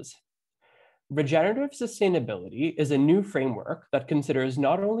practices? Regenerative sustainability is a new framework that considers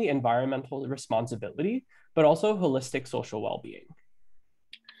not only environmental responsibility, but also holistic social well-being.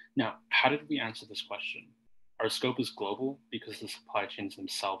 Now, how did we answer this question? Our scope is global because the supply chains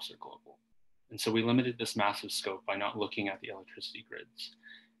themselves are global. And so we limited this massive scope by not looking at the electricity grids.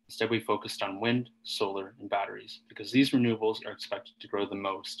 Instead, we focused on wind, solar, and batteries because these renewables are expected to grow the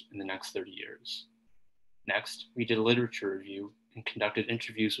most in the next 30 years. Next, we did a literature review and conducted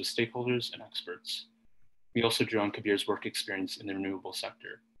interviews with stakeholders and experts. We also drew on Kabir's work experience in the renewable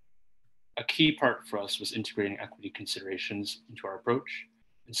sector. A key part for us was integrating equity considerations into our approach,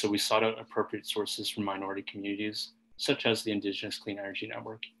 and so we sought out appropriate sources from minority communities, such as the Indigenous Clean Energy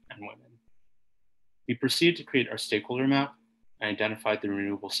Network and women. We proceeded to create our stakeholder map and identified the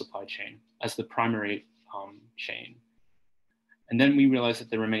renewable supply chain as the primary chain. And then we realized that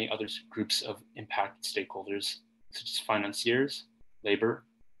there were many other groups of impacted stakeholders, such as financiers, labor,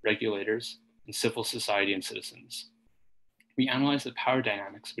 regulators, and civil society and citizens. We analyzed the power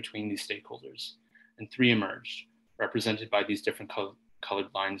dynamics between these stakeholders, and three emerged, represented by these different colored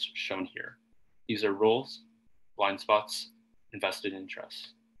lines shown here. These are roles, blind spots, and vested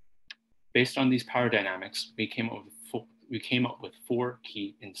interests. Based on these power dynamics, we came up with four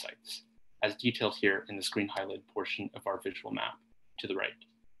key insights, as detailed here in the screen highlighted portion of our visual map to the right.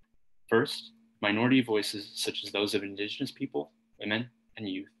 First, minority voices such as those of Indigenous people, women, and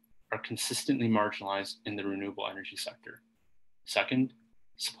youth are consistently marginalized in the renewable energy sector. Second,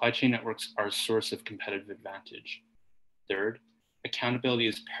 supply chain networks are a source of competitive advantage. Third, accountability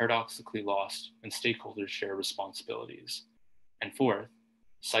is paradoxically lost when stakeholders share responsibilities. And fourth,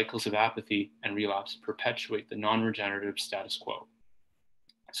 cycles of apathy and relapse perpetuate the non-regenerative status quo.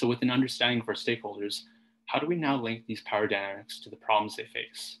 So with an understanding of our stakeholders, how do we now link these power dynamics to the problems they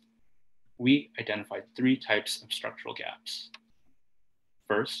face? We identified three types of structural gaps.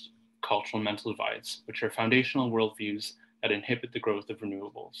 First, cultural and mental divides, which are foundational worldviews that inhibit the growth of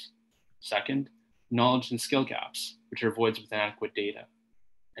renewables. Second, knowledge and skill gaps, which are voids with inadequate data.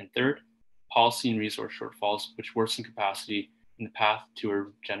 And third, policy and resource shortfalls, which worsen capacity in the path to a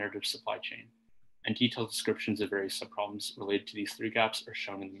regenerative supply chain. And detailed descriptions of various subproblems related to these three gaps are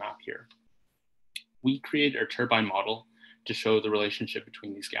shown in the map here. We created a turbine model to show the relationship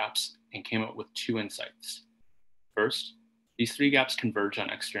between these gaps and came up with 2 insights. First, these 3 gaps converge on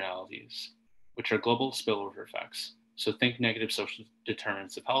externalities, which are global spillover effects. So think negative social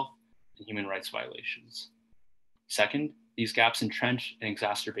determinants of health and human rights violations. Second, these gaps entrench and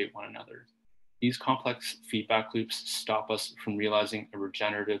exacerbate one another. These complex feedback loops stop us from realizing a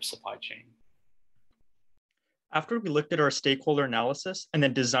regenerative supply chain. After we looked at our stakeholder analysis and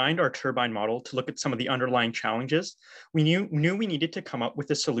then designed our turbine model to look at some of the underlying challenges, we knew we needed to come up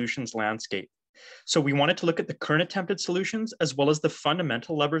with a solutions landscape. So we wanted to look at the current attempted solutions as well as the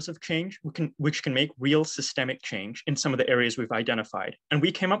fundamental levers of change which can make real systemic change in some of the areas we've identified. And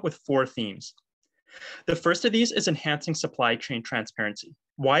we came up with 4 themes. The first of these is enhancing supply chain transparency.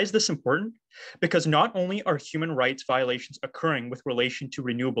 Why is this important? Because not only are human rights violations occurring with relation to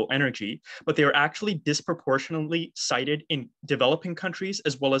renewable energy, but they are actually disproportionately cited in developing countries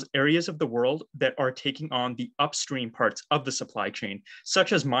as well as areas of the world that are taking on the upstream parts of the supply chain,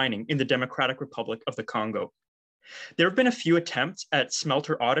 such as mining in the Democratic Republic of the Congo. There have been a few attempts at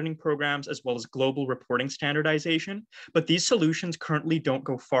smelter auditing programs as well as global reporting standardization, but these solutions currently don't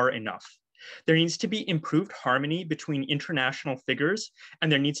go far enough. There needs to be improved harmony between international figures,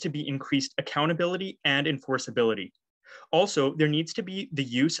 and there needs to be increased accountability and enforceability. Also, there needs to be the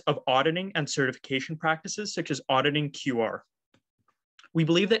use of auditing and certification practices such as auditing QR. We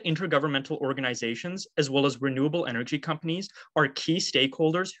believe that intergovernmental organizations, as well as renewable energy companies, are key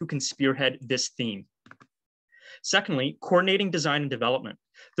stakeholders who can spearhead this theme. Secondly, coordinating design and development.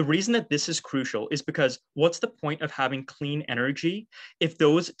 The reason that this is crucial is because what's the point of having clean energy if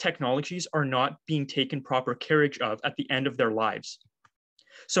those technologies are not being taken proper carriage of at the end of their lives?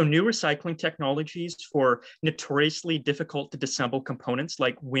 So new recycling technologies for notoriously difficult to disassemble components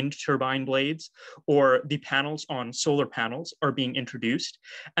like wind turbine blades or the panels on solar panels are being introduced.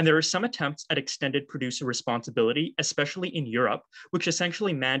 And there are some attempts at extended producer responsibility, especially in Europe, which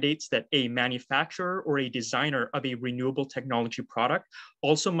essentially mandates that a manufacturer or a designer of a renewable technology product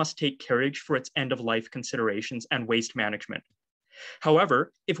also must take carriage for its end-of-life considerations and waste management.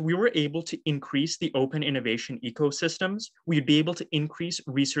 However, if we were able to increase the open innovation ecosystems, we'd be able to increase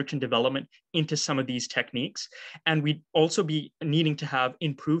research and development into some of these techniques, and we'd also be needing to have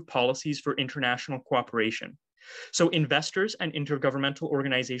improved policies for international cooperation. So investors and intergovernmental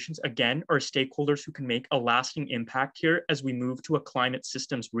organizations, again, are stakeholders who can make a lasting impact here as we move to a climate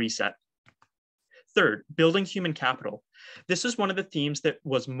systems reset. Third, building human capital. This is one of the themes that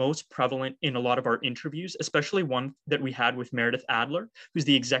was most prevalent in a lot of our interviews, especially one that we had with Meredith Adler, who's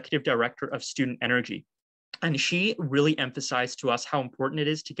the executive director of Student Energy. And she really emphasized to us how important it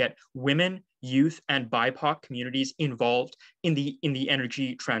is to get women, youth, and BIPOC communities involved in the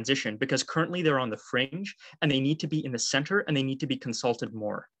energy transition, because currently they're on the fringe and they need to be in the center and they need to be consulted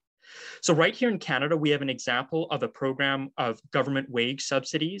more. So right here in Canada, we have an example of a program of government wage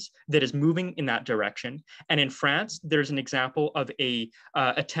subsidies that is moving in that direction. And in France, there's an example of an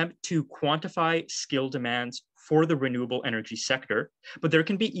attempt to quantify skill demands for the renewable energy sector, but there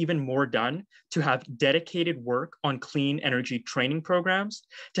can be even more done to have dedicated work on clean energy training programs,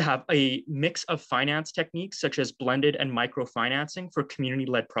 to have a mix of finance techniques such as blended and microfinancing for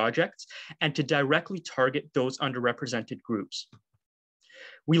community-led projects, and to directly target those underrepresented groups.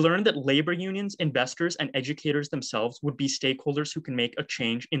 We learned that labor unions, investors, and educators themselves would be stakeholders who can make a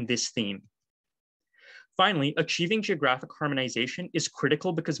change in this theme. Finally, achieving geographic harmonization is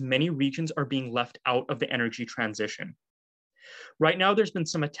critical because many regions are being left out of the energy transition. Right now, there's been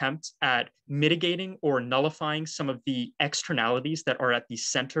some attempts at mitigating or nullifying some of the externalities that are at the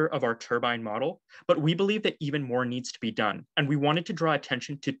center of our turbine model, but we believe that even more needs to be done. And we wanted to draw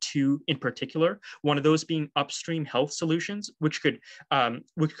attention to 2 in particular, one of those being upstream health solutions, which could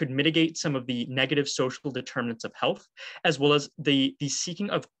mitigate some of the negative social determinants of health, as well as the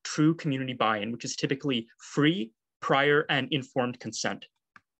seeking of true community buy-in, which is typically free, prior, and informed consent.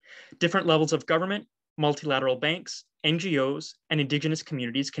 Different levels of government, multilateral banks, NGOs, and Indigenous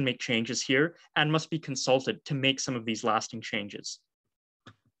communities can make changes here and must be consulted to make some of these lasting changes.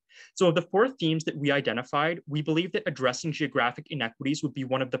 So of the 4 themes that we identified, we believe that addressing geographic inequities would be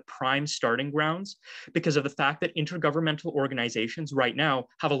one of the prime starting grounds because of the fact that intergovernmental organizations right now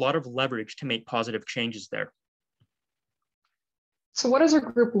have a lot of leverage to make positive changes there. So what has our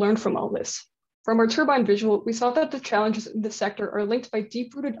group learned from all this? From our turbine visual, we saw that the challenges in the sector are linked by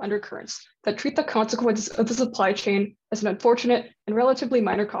deep-rooted undercurrents that treat the consequences of the supply chain as an unfortunate and relatively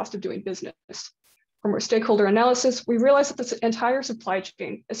minor cost of doing business. From our stakeholder analysis, we realized that this entire supply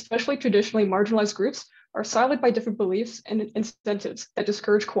chain, especially traditionally marginalized groups, are siloed by different beliefs and incentives that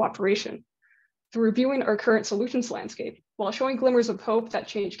discourage cooperation. Through reviewing our current solutions landscape, while showing glimmers of hope that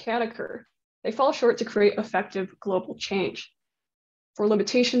change can occur, They fall short to create effective global change. For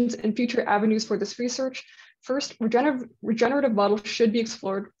limitations and future avenues for this research, first, regenerative models should be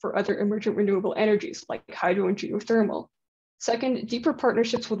explored for other emergent renewable energies like hydro and geothermal. Second, deeper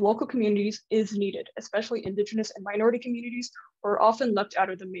partnerships with local communities is needed, especially Indigenous and minority communities who are often left out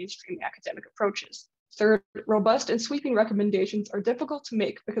of the mainstream academic approaches. Third, robust and sweeping recommendations are difficult to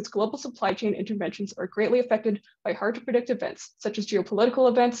make because global supply chain interventions are greatly affected by hard to predict events, such as geopolitical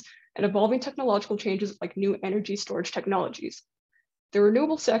events and evolving technological changes like new energy storage technologies. The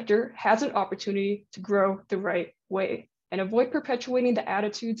renewable sector has an opportunity to grow the right way and avoid perpetuating the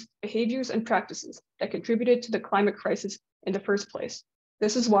attitudes, behaviors, and practices that contributed to the climate crisis in the first place.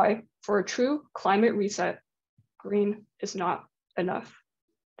 This is why, for a true climate reset, green is not enough.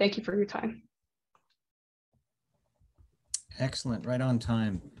 Thank you for your time. Excellent, right on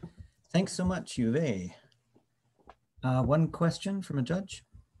time. Thanks so much, U of A. One question from a judge.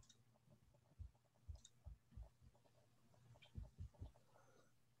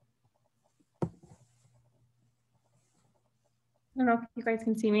 I don't know if you guys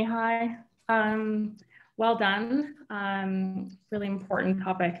can see me. Hi. Well done. Really important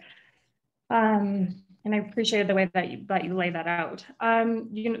topic. And I appreciated the way that you lay that out.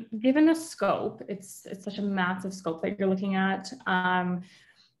 You know, given the scope, it's such a massive scope that you're looking at.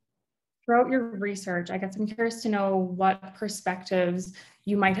 Throughout your research, I guess I'm curious to know what perspectives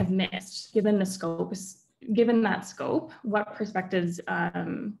you might have missed given the scope. Given that scope, what perspectives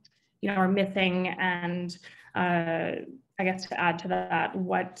you know, are missing, and I guess to add to that,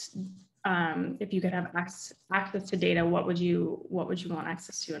 what if you could have access to data, what would you want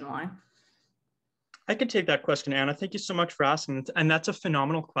access to and why? I could take that question, Anna. Thank you so much for asking. And that's a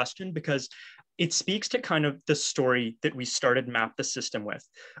phenomenal question because it speaks to kind of the story that we started Map the System with.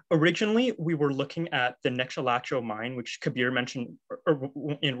 Originally, we were looking at the Nechalacho mine, which Kabir mentioned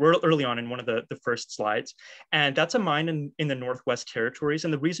early on in one of the first slides. And that's a mine in the Northwest Territories.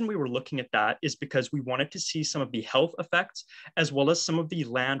 And the reason we were looking at that is because we wanted to see some of the health effects, as well as some of the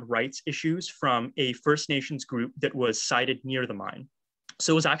land rights issues from a First Nations group that was sited near the mine.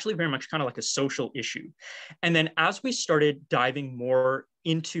 So it was actually very much kind of like a social issue. And then as we started diving more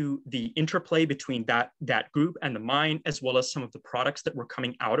into the interplay between that group and the mine, as well as some of the products that were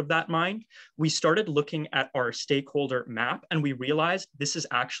coming out of that mine, we started looking at our stakeholder map, and we realized this is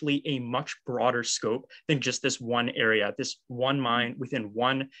actually a much broader scope than just this one area, this one mine within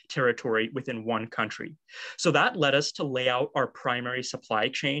one territory, within one country. So that led us to lay out our primary supply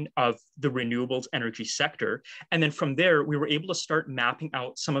chain of the renewables energy sector. And then from there, we were able to start mapping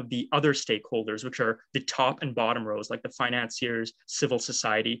out some of the other stakeholders, which are the top and bottom rows, like the financiers, civil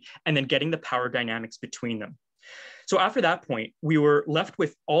society, and then getting the power dynamics between them. So after that point, we were left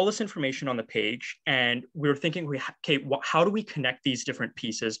with all this information on the page, and we were thinking, okay, how do we connect these different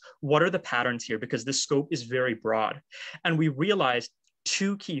pieces? What are the patterns here? Because the scope is very broad. And we realized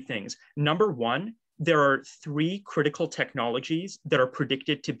two key things. Number one, there are 3 critical technologies that are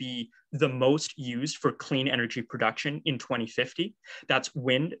predicted to be the most used for clean energy production in 2050. That's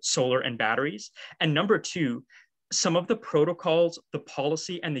wind, solar, and batteries. And number 2, some of the protocols, the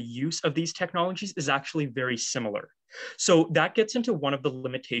policy, and the use of these technologies is actually very similar. So that gets into one of the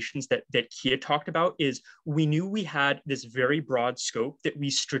limitations that Kia talked about. Is we knew we had this very broad scope that we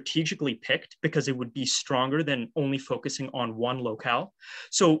strategically picked because it would be stronger than only focusing on one locale.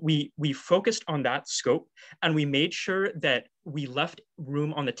 So we focused on that scope, and we made sure that we left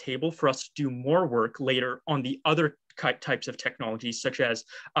room on the table for us to do more work later on the other types of technologies, such as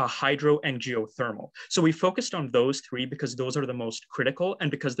hydro and geothermal. So we focused on those 3 because those are the most critical,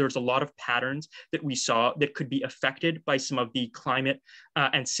 and because there's a lot of patterns that we saw that could be affected by some of the climate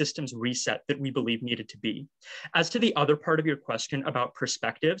and systems reset that we believe needed to be. As to the other part of your question about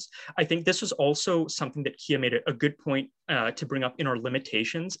perspectives, I think this was also something that Kia made a good point to bring up in our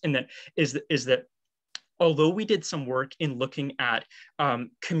limitations, and that is that although we did some work in looking at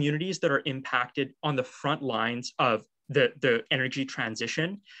communities that are impacted on the front lines of the energy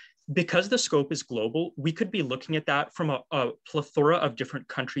transition, because the scope is global, we could be looking at that from a plethora of different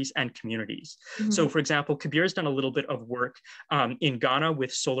countries and communities. Mm-hmm. So for example, Kabir has done a little bit of work in Ghana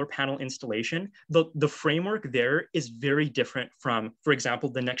with solar panel installation. The framework there is very different from, for example,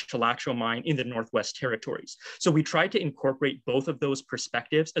 the Nechalacho mine in the Northwest Territories. So we tried to incorporate both of those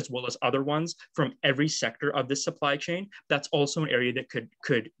perspectives as well as other ones from every sector of the supply chain. That's also an area that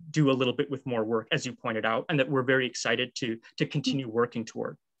could do a little bit with more work, as you pointed out, and that we're very excited to continue working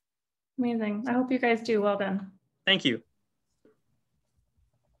toward. Amazing. I hope you guys do. Well done. Thank you.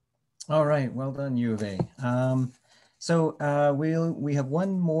 All right. Well done, U of A. So we have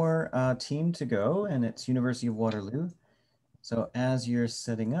one more team to go, and it's University of Waterloo. So as you're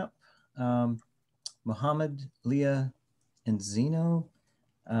setting up, Mohammed, Leah, and Zeno.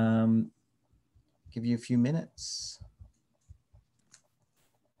 Give you a few minutes.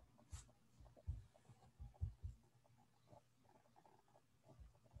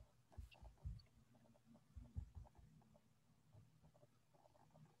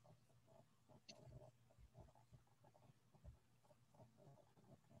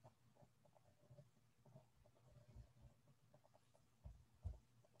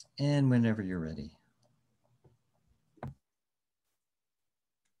 And whenever you're ready.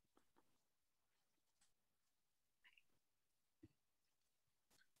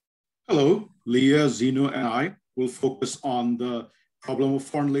 Hello, Leah, Zeno, and I will focus on the problem of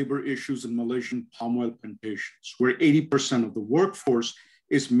foreign labor issues in Malaysian palm oil plantations, where 80% of the workforce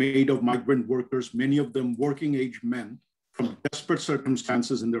is made of migrant workers, many of them working age men from desperate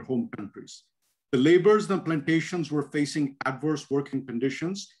circumstances in their home countries. The laborers in the plantations were facing adverse working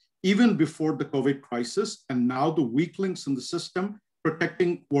conditions even before the COVID crisis, and now the weak links in the system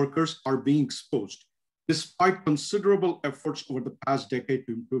protecting workers are being exposed, despite considerable efforts over the past decade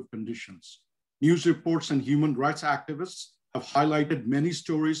to improve conditions. News reports and human rights activists have highlighted many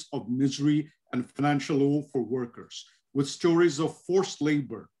stories of misery and financial woe for workers, with stories of forced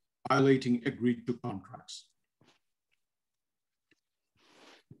labor violating agreed to contracts.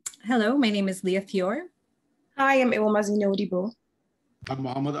 Hello, my name is Leah Fior. Hi, I'm Ilma Zino Odibo. I'm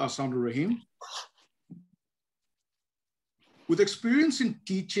Mohammed Ahsan Rahim. With experience in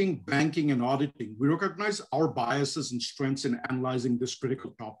teaching, banking, and auditing, we recognize our biases and strengths in analyzing this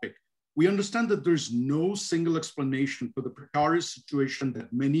critical topic. We understand that there's no single explanation for the precarious situation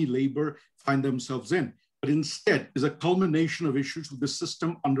that many labor find themselves in, but instead is a culmination of issues with the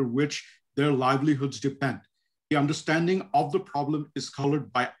system under which their livelihoods depend. The understanding of the problem is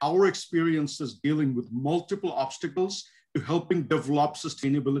colored by our experiences dealing with multiple obstacles to helping develop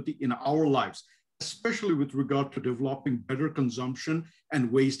sustainability in our lives, especially with regard to developing better consumption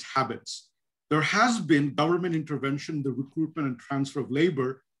and waste habits. There has been government intervention in the recruitment and transfer of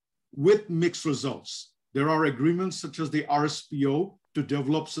labor with mixed results. There are agreements such as the RSPO to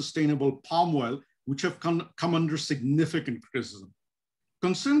develop sustainable palm oil, which have come under significant criticism.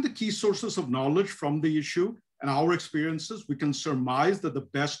 Considering the key sources of knowledge from the issue and our experiences, we can surmise that the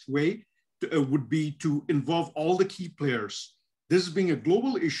best way would be to involve all the key players. This being a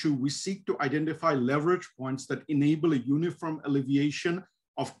global issue, we seek to identify leverage points that enable a uniform alleviation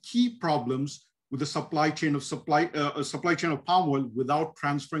of key problems with the supply chain of palm oil without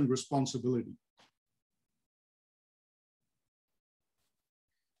transferring responsibility.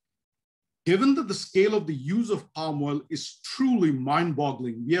 Given that the scale of the use of palm oil is truly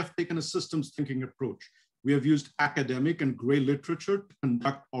mind-boggling, we have taken a systems thinking approach. We have used academic and gray literature to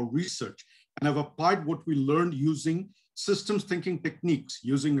conduct our research and have applied what we learned using systems thinking techniques,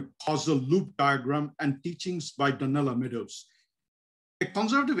 using a causal loop diagram and teachings by Donella Meadows. A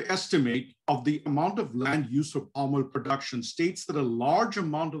conservative estimate of the amount of land used for palm oil production states that a large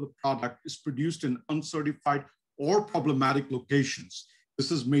amount of the product is produced in uncertified or problematic locations.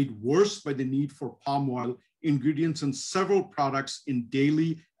 This is made worse by the need for palm oil ingredients in several products in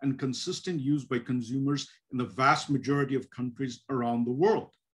daily and consistent use by consumers in the vast majority of countries around the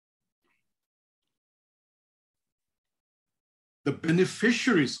world. The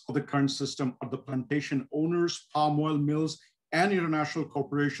beneficiaries of the current system are the plantation owners, palm oil mills, and international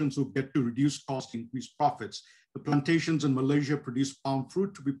corporations who get to reduce costs, increase profits. The plantations in Malaysia produce palm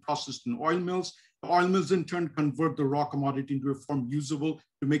fruit to be processed in oil mills. The oil mills in turn convert the raw commodity into a form usable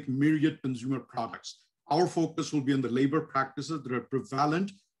to make myriad consumer products. Our focus will be on the labor practices that are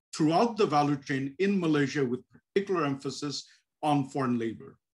prevalent throughout the value chain in Malaysia, with particular emphasis on foreign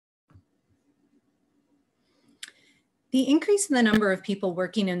labor. The increase in the number of people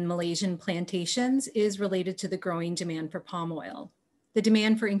working in Malaysian plantations is related to the growing demand for palm oil. The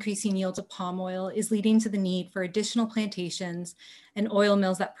demand for increasing yields of palm oil is leading to the need for additional plantations and oil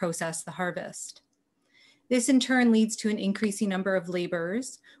mills that process the harvest. This in turn leads to an increasing number of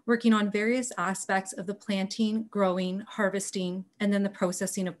laborers working on various aspects of the planting, growing, harvesting, and then the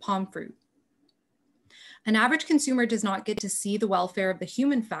processing of palm fruit. An average consumer does not get to see the welfare of the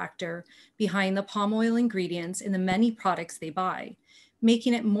human factor behind the palm oil ingredients in the many products they buy,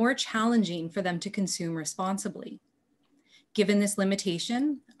 making it more challenging for them to consume responsibly. Given this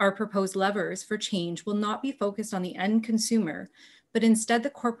limitation, our proposed levers for change will not be focused on the end consumer, but instead the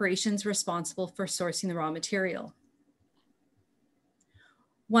corporations responsible for sourcing the raw material.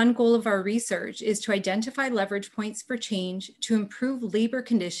 One goal of our research is to identify leverage points for change to improve labor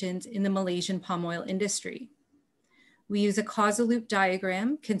conditions in the Malaysian palm oil industry. We use a causal loop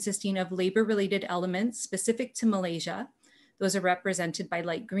diagram consisting of labor-related elements specific to Malaysia, those are represented by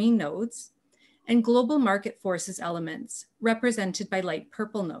light green nodes, and global market forces elements, represented by light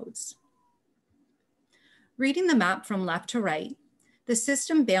purple nodes. Reading the map from left to right, the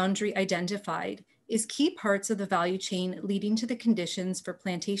system boundary identified is key parts of the value chain leading to the conditions for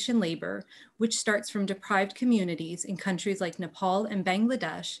plantation labor, which starts from deprived communities in countries like Nepal and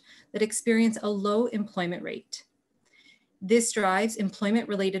Bangladesh that experience a low employment rate. This drives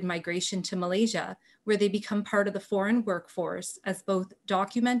employment-related migration to Malaysia, where they become part of the foreign workforce as both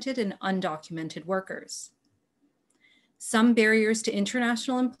documented and undocumented workers. Some barriers to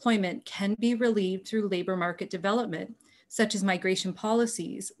international employment can be relieved through labor market development, such as migration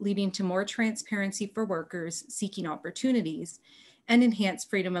policies, leading to more transparency for workers seeking opportunities, and enhanced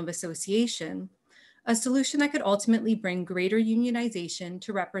freedom of association, a solution that could ultimately bring greater unionization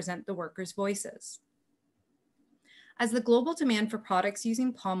to represent the workers' voices. As the global demand for products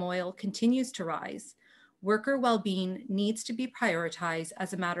using palm oil continues to rise, worker well-being needs to be prioritized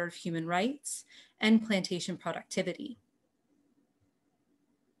as a matter of human rights and plantation productivity.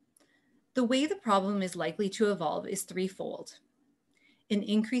 The way the problem is likely to evolve is threefold: an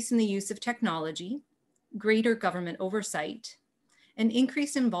increase in the use of technology, greater government oversight, and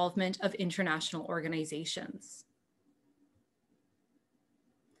increased involvement of international organizations.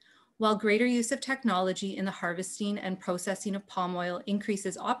 While greater use of technology in the harvesting and processing of palm oil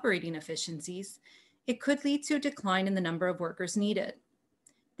increases operating efficiencies, it could lead to a decline in the number of workers needed.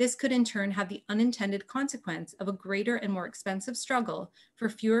 This could in turn have the unintended consequence of a greater and more expensive struggle for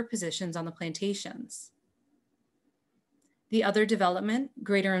fewer positions on the plantations. The other development,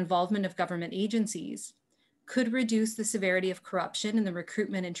 greater involvement of government agencies, could reduce the severity of corruption in the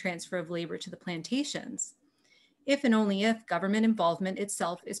recruitment and transfer of labor to the plantations, if and only if government involvement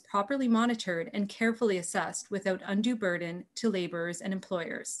itself is properly monitored and carefully assessed without undue burden to laborers and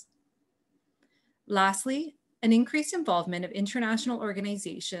employers. Lastly, an increased involvement of international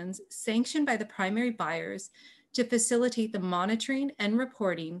organizations sanctioned by the primary buyers to facilitate the monitoring and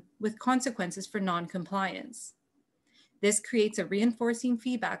reporting with consequences for non-compliance. This creates a reinforcing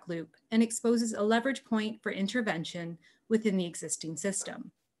feedback loop and exposes a leverage point for intervention within the existing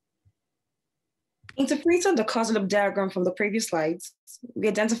system. Interpreting the causal loop diagram from the previous slides, we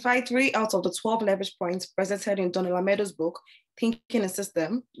identified 3 out of the 12 leverage points presented in Donald Meadows' book, Thinking in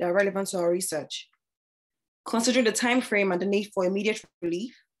System, that are relevant to our research. Considering the time frame and the need for immediate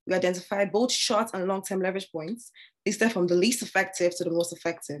relief, we identified both short and long-term leverage points, listed from the least effective to the most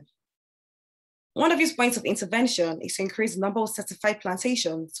effective. One of these points of intervention is to increase the number of certified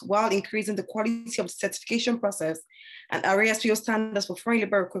plantations while increasing the quality of the certification process and RASPO standards for foreign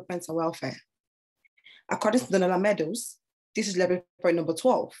labor equipment and welfare. According to Donella Meadows, this is leverage point number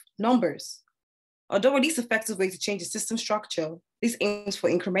 12, numbers. Although a least effective way to change the system structure, this aims for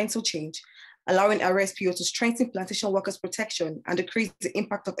incremental change, allowing RSPO to strengthen plantation workers' protection and decrease the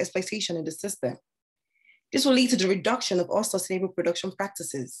impact of exploitation in the system. This will lead to the reduction of all sustainable production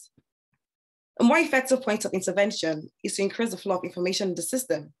practices. A more effective point of intervention is to increase the flow of information in the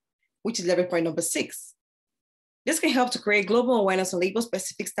system, which is leverage point number 6. This can help to create global awareness on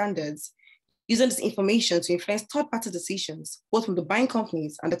labor-specific standards, using this information to influence third-party decisions, both from the buying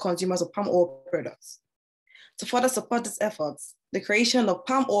companies and the consumers of palm oil products. To further support these efforts, the creation of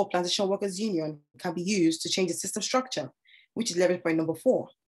Palm Oil Plantation Workers Union can be used to change the system structure, which is leverage point number 4.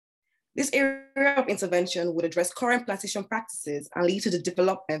 This area of intervention would address current plantation practices and lead to the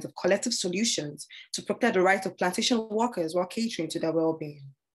development of collective solutions to protect the rights of plantation workers while catering to their well-being.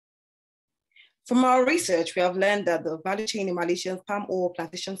 From our research, we have learned that the value chain in Malaysia's palm oil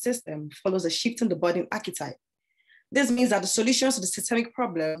plantation system follows a shift in the burden archetype. This means that the solutions to the systemic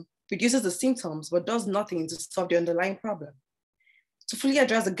problem reduces the symptoms but does nothing to solve the underlying problem. To fully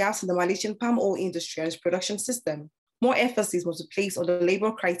address the gaps in the Malaysian palm oil industry and its production system, more emphasis must be placed on the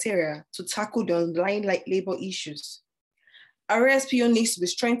labor criteria to tackle the underlying labor issues. RSPO needs to be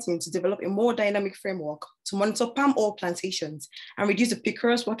strengthened to develop a more dynamic framework to monitor palm oil plantations and reduce the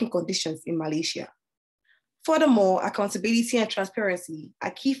precarious working conditions in Malaysia. Furthermore, accountability and transparency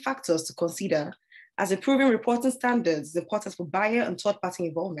are key factors to consider, as improving reporting standards is important for buyer and third-party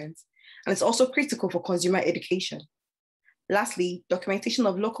involvement, and it's also critical for consumer education. Lastly, documentation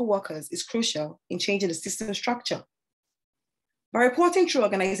of local workers is crucial in changing the system structure. By reporting through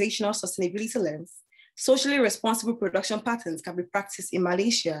organizational sustainability lens, socially responsible production patterns can be practiced in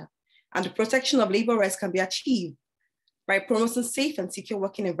Malaysia, and the protection of labor rights can be achieved by promoting safe and secure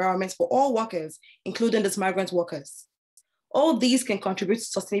working environments for all workers, including these migrant workers. All these can contribute to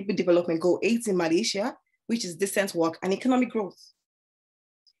Sustainable Development Goal 8 in Malaysia, which is decent work and economic growth.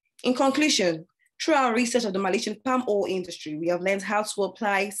 In conclusion, Through our research of the Malaysian palm oil industry, we have learned how to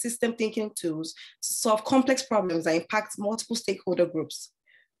apply system thinking tools to solve complex problems that impact multiple stakeholder groups.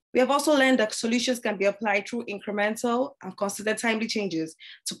 We have also learned that solutions can be applied through incremental and consistent timely changes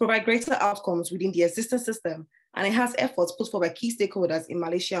to provide greater outcomes within the existing system and enhance efforts put forward by key stakeholders in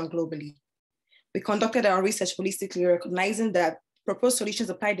Malaysia and globally. We conducted our research holistically, recognizing that proposed solutions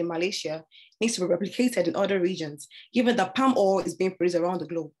applied in Malaysia needs to be replicated in other regions, given that palm oil is being produced around the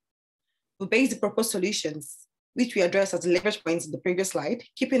globe. We based the proposed solutions, which we addressed as the leverage points in the previous slide,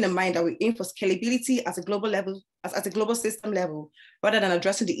 keeping in mind that we aim for scalability at a global level, at a global system level, rather than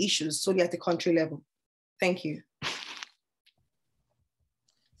addressing the issues solely at the country level. Thank you.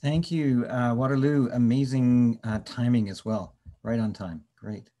 Thank you, Waterloo. Amazing timing as well. Right on time.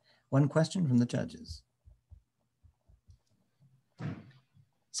 Great. One question from the judges.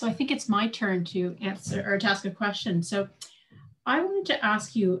 So I think it's my turn to answer or to ask a question. So I wanted to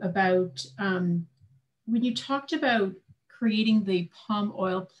ask you about when you talked about creating the Palm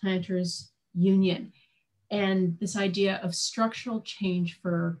Oil Planters Union and this idea of structural change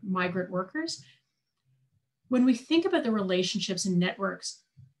for migrant workers. When we think about the relationships and networks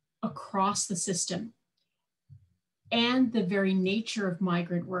across the system and the very nature of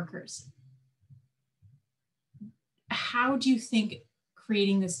migrant workers, how do you think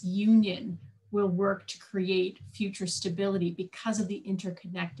creating this union will work to create future stability because of the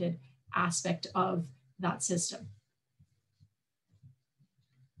interconnected aspect of that system?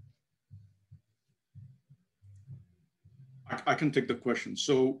 I can take the question.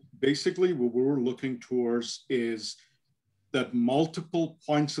 So basically what we were looking towards is that multiple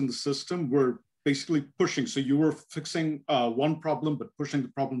points in the system were basically pushing. So you were fixing one problem, but pushing the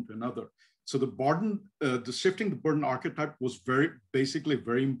problem to another. So the burden, the shifting the burden archetype was basically a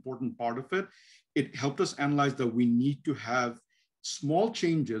very important part of it. It helped us analyze that we need to have small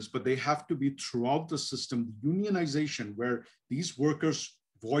changes, but they have to be throughout the system, unionization, where these workers'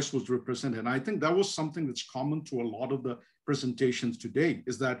 voice was represented. And I think that was something that's common to a lot of the presentations today,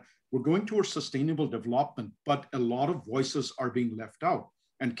 is that we're going towards sustainable development, but a lot of voices are being left out.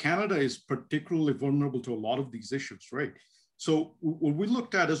 And Canada is particularly vulnerable to a lot of these issues, right? So what we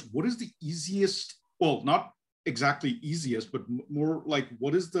looked at is what is the easiest, well, not exactly easiest, but more like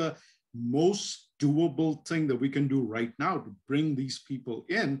what is the most doable thing that we can do right now to bring these people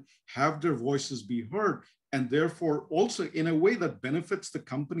in, have their voices be heard, and therefore also in a way that benefits the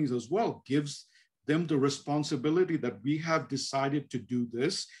companies as well, gives them the responsibility that we have decided to do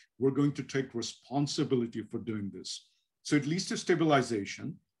this. We're going to take responsibility for doing this. So it leads to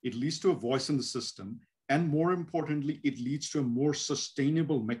stabilization, it leads to a voice in the system, and more importantly, it leads to a more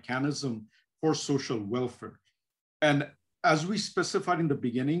sustainable mechanism for social welfare. And as we specified in the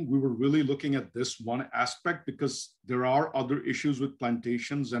beginning, we were really looking at this one aspect because there are other issues with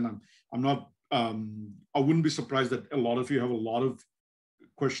plantations, and I wouldn't be surprised that a lot of you have a lot of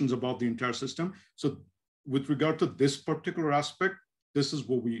questions about the entire system. So with regard to this particular aspect, this is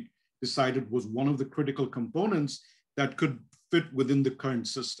what we decided was one of the critical components that could fit within the current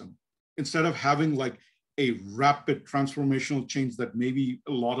system. Instead of having like a rapid transformational change that maybe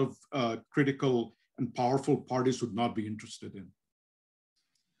a lot of critical and powerful parties would not be interested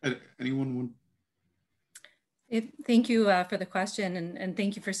in. Anyone want? Thank you for the question, and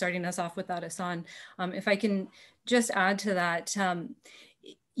thank you for starting us off with that, Ahsan. If I can just add to that,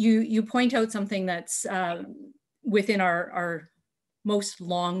 you point out something that's within our most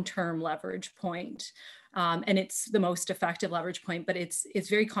long-term leverage point. And it's the most effective leverage point, but it's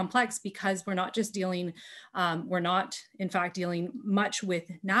very complex because we're not just dealing, we're not in fact dealing much with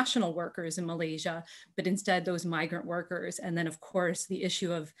national workers in Malaysia, but instead those migrant workers. And then of course, the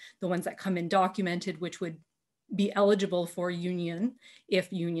issue of the ones that come in documented, which would be eligible for union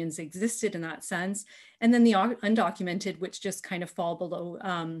if unions existed in that sense. And then the undocumented, which just kind of fall below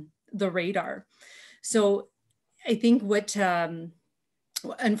the radar. So I think what,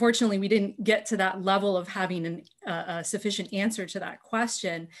 unfortunately, we didn't get to that level of having a sufficient answer to that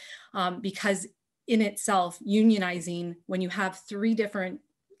question because in itself, unionizing when you have three different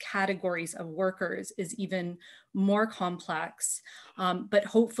categories of workers is even more complex, but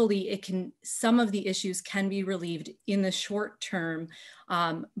hopefully some of the issues can be relieved in the short term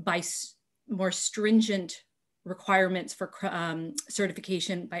by more stringent requirements for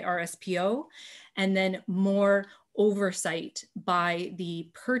certification by RSPO, and then more oversight by the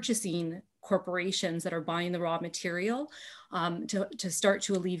purchasing corporations that are buying the raw material to start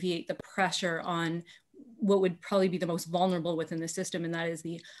to alleviate the pressure on what would probably be the most vulnerable within the system, and that is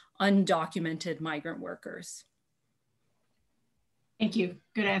the undocumented migrant workers. Thank you.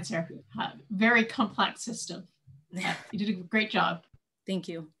 Good answer. Very complex system. You did a great job. Thank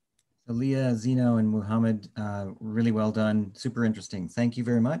you. So Leah, Zeno, and Muhammad, really well done. Super interesting. Thank you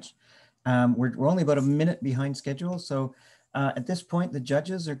very much. We're only about a minute behind schedule. So at this point, the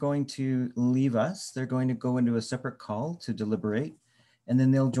judges are going to leave us. They're going to go into a separate call to deliberate, and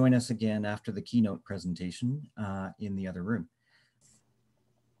then they'll join us again after the keynote presentation in the other room.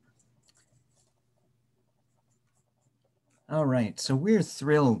 All right, so we're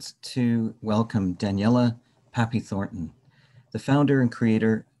thrilled to welcome Daniela Pappy-Thornton, the founder and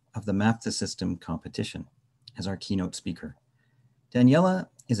creator of the Map the System competition, as our keynote speaker. Daniela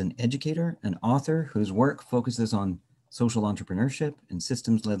is an educator and author whose work focuses on social entrepreneurship and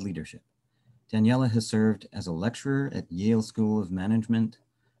systems-led leadership. Daniela has served as a lecturer at Yale School of Management,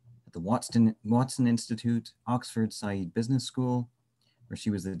 at the Watson Institute, Oxford Said Business School, where she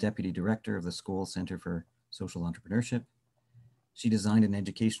was the deputy director of the Skoll Center for Social Entrepreneurship. She designed an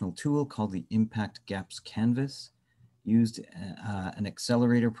educational tool called the Impact Gaps Canvas, used an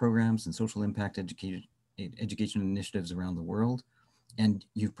accelerator programs and social impact education initiatives around the world. And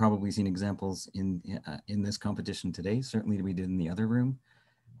you've probably seen examples in this competition today. Certainly we did in the other room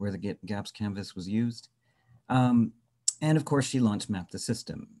where the Gaps Canvas was used. And of course, she launched Map the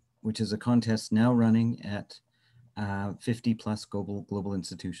System, which is a contest now running at 50 plus global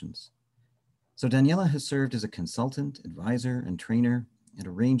institutions. So Daniela has served as a consultant, advisor, and trainer at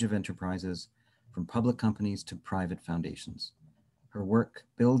a range of enterprises, from public companies to private foundations. Her work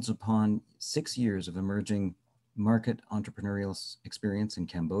builds upon 6 years of emerging market entrepreneurial experience in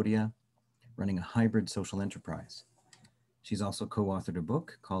Cambodia, running a hybrid social enterprise. She's also co-authored a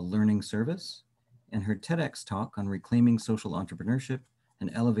book called Learning Service, and her TEDx talk on reclaiming social entrepreneurship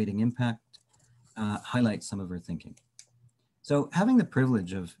and elevating impact highlights some of her thinking. So having the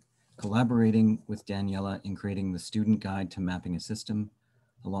privilege of collaborating with Daniela in creating the Student Guide to Mapping a System,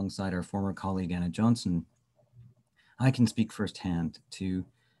 alongside our former colleague, Anna Johnson, I can speak firsthand to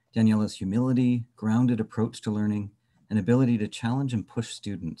Daniela's humility, grounded approach to learning, and ability to challenge and push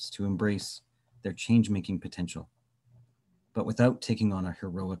students to embrace their change-making potential, but without taking on a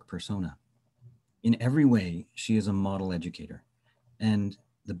heroic persona. In every way, she is a model educator and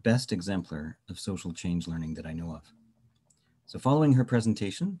the best exemplar of social change learning that I know of. So following her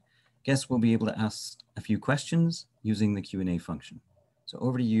presentation, guests will be able to ask a few questions using the Q&A function. So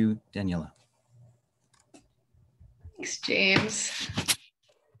over to you, Daniela. Thanks, James.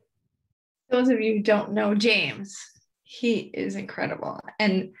 Those of you who don't know James, he is incredible.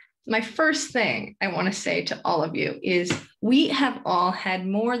 And my first thing I want to say to all of you is we have all had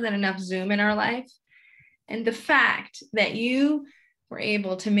more than enough Zoom in our life. And the fact that you were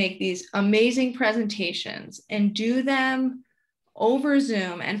able to make these amazing presentations and do them over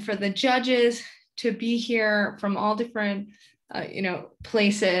Zoom, and for the judges to be here from all different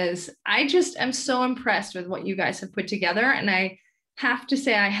places. I just am so impressed with what you guys have put together. And I have to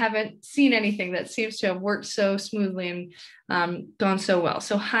say, I haven't seen anything that seems to have worked so smoothly and gone so well.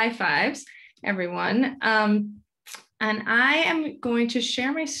 So high fives, everyone. And I am going to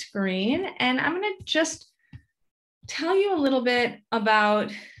share my screen, and I'm going to just tell you a little bit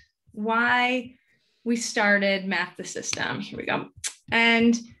about why we started Map the System. Here we go.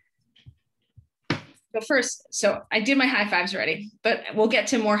 And but first, so I did my high fives already, but we'll get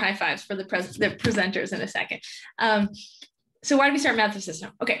to more high fives for the presenters in a second. So why did we start Map the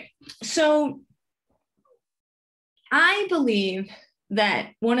System? Okay, so I believe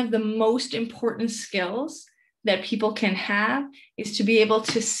that one of the most important skills that people can have is to be able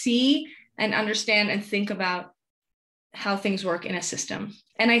to see and understand and think about how things work in a system.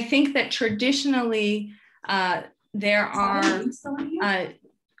 And I think that traditionally there are,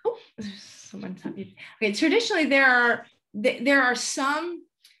 traditionally there are some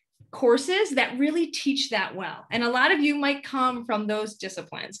courses that really teach that well. And a lot of you might come from those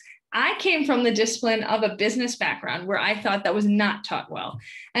disciplines. I came from the discipline of a business background where I thought that was not taught well.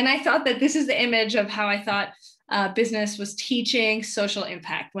 And I thought that this is the image of how I thought business was teaching social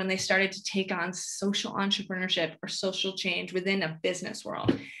impact when they started to take on social entrepreneurship or social change within a business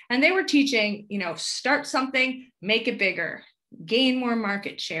world. And they were teaching, start something, make it bigger, gain more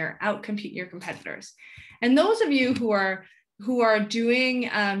market share, outcompete your competitors. And those of you who are doing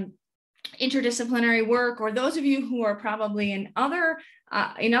interdisciplinary work, or those of you who are probably in other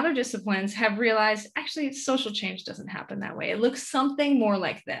disciplines, have realized actually social change doesn't happen that way. It looks something more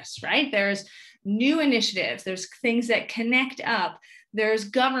like this, right? There's new initiatives, there's things that connect up, there's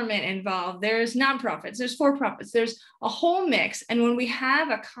government involved, there's nonprofits, there's for-profits, there's a whole mix. And when we have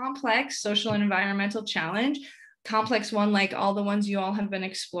a complex social and environmental challenge, complex one like all the ones you all have been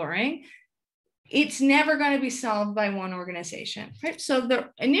exploring, it's never going to be solved by one organization, right? So the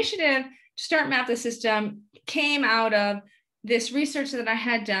initiative to start Map the System came out of this research that I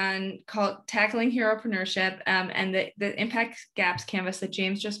had done called Tackling Heropreneurship and the Impact Gaps Canvas that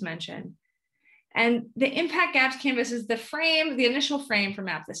James just mentioned. And the Impact Gaps Canvas is the frame, the initial frame for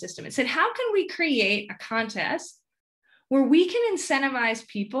Map the System. It said, how can we create a contest where we can incentivize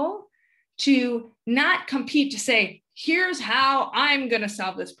people to not compete to say, here's how I'm going to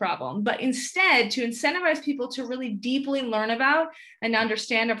solve this problem, but instead to incentivize people to really deeply learn about and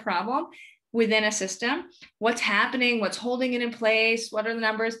understand a problem within a system, what's happening, what's holding it in place, what are the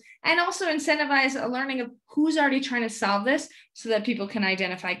numbers, and also incentivize a learning of who's already trying to solve this so that people can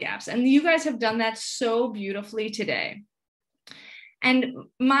identify gaps. And you guys have done that so beautifully today. And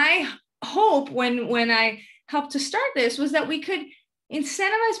my hope when I helped to start this was that we could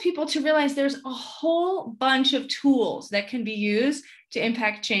incentivize people to realize there's a whole bunch of tools that can be used to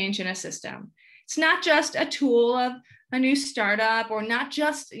impact change in a system. It's not just a tool of a new startup, or not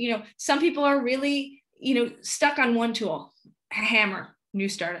just, some people are really, stuck on one tool, a hammer, new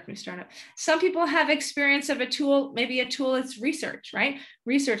startup. Some people have experience of a tool, maybe a tool that's research, right?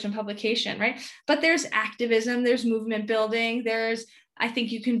 Research and publication, right? But there's activism, there's movement building, I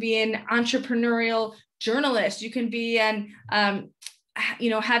think you can be an entrepreneurial journalist, you can be an,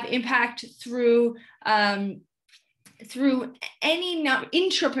 have impact through any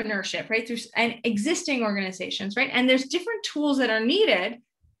entrepreneurship, right? Through existing organizations, right? And there's different tools that are needed.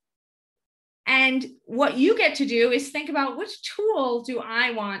 And what you get to do is think about which tool do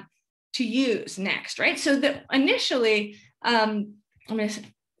I want to use next, right? So that initially, I'm going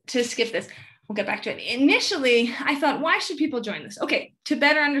to skip this. We'll get back to it. Initially, I thought, why should people join this? Okay, to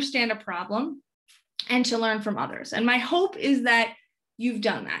better understand a problem and to learn from others. And my hope is that you've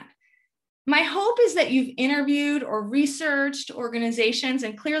done that. My hope is that you've interviewed or researched organizations,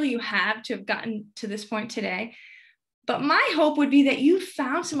 and clearly you have to have gotten to this point today. But my hope would be that you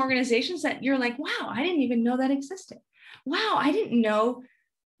found some organizations that you're like, wow, I didn't even know that existed. Wow, I didn't know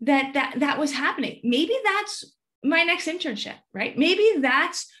that was happening. Maybe that's my next internship, right? Maybe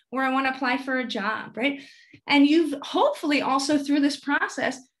that's where I want to apply for a job, right? And you've hopefully also through this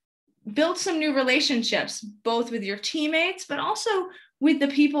process built some new relationships, both with your teammates, but also with the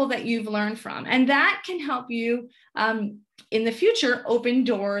people that you've learned from. And that can help you in the future open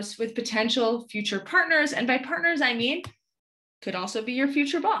doors with potential future partners. And by partners, I mean, could also be your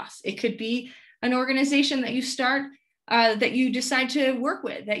future boss. It could be an organization that you start, that you decide to work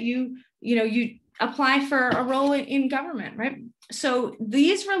with, that you apply for a role in government, right? So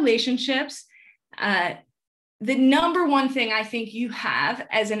these relationships, the number one thing I think you have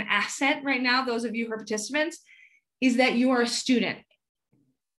as an asset right now, those of you who are participants, is that you are a student.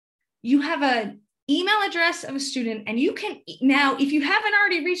 You have an email address of a student, and you can now, if you haven't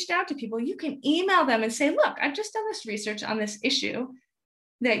already reached out to people, you can email them and say, look, I've just done this research on this issue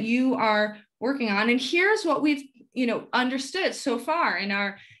that you are working on, and here's what we've understood so far in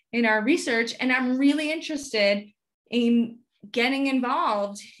our research, and I'm really interested in getting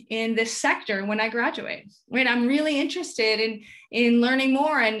involved in this sector when I graduate, right? I'm really interested in learning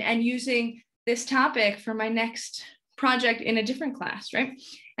more and using this topic for my next project in a different class, right?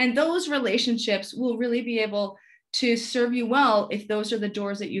 And those relationships will really be able to serve you well if those are the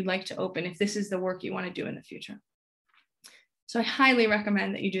doors that you'd like to open, if this is the work you want to do in the future. So I highly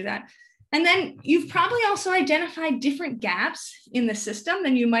recommend that you do that. And then you've probably also identified different gaps in the system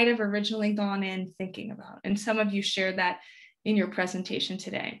than you might have originally gone in thinking about. And some of you shared that in your presentation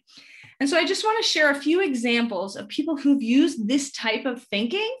today. And so I just want to share a few examples of people who've used this type of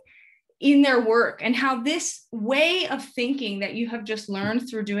thinking in their work, and how this way of thinking that you have just learned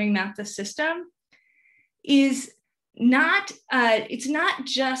through doing Map the System is not, it's not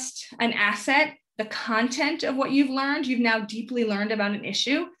just an asset, the content of what you've learned, you've now deeply learned about an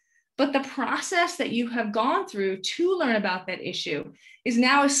issue, but the process that you have gone through to learn about that issue is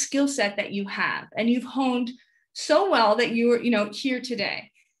now a skill set that you have, and you've honed so well that you are, here today.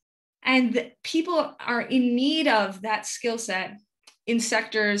 And people are in need of that skill set in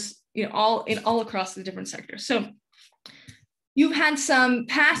sectors, all across the different sectors. So you've had some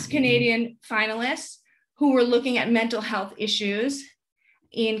past Canadian finalists who were looking at mental health issues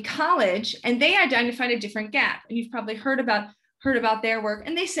in college, and they identified a different gap. And you've probably heard about their work.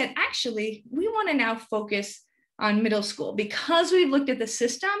 And they said, actually, we want to now focus on middle school because we've looked at the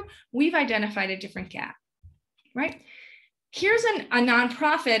system, we've identified a different gap, right? Here's a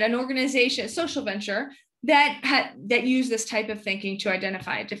nonprofit, an organization, a social venture that use this type of thinking to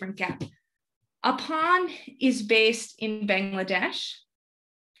identify a different gap. Upon is based in Bangladesh,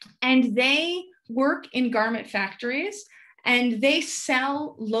 and they work in garment factories, and they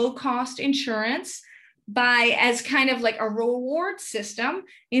sell low-cost insurance as kind of like a reward system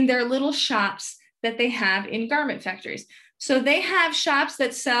in their little shops that they have in garment factories. So they have shops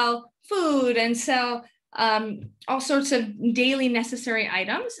that sell food and sell all sorts of daily necessary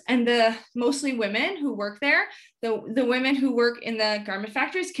items. And the mostly women who work there, the women who work in the garment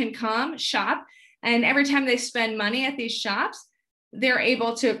factories can come shop. And every time they spend money at these shops, they're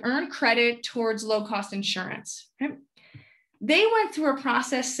able to earn credit towards low-cost insurance. Right? They went through a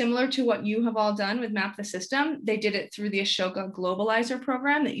process similar to what you have all done with Map the System. They did it through the Ashoka Globalizer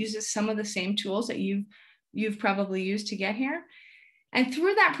program that uses some of the same tools that you've probably used to get here. And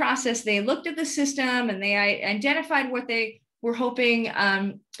through that process, they looked at the system and they identified what they were hoping,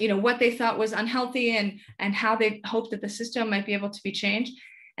 what they thought was unhealthy and how they hoped that the system might be able to be changed.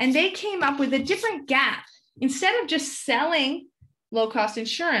 And they came up with a different gap. Instead of just selling low-cost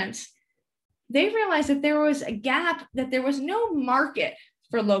insurance, they realized that there was a gap, that there was no market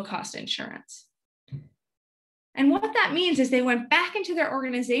for low-cost insurance. And what that means is they went back into their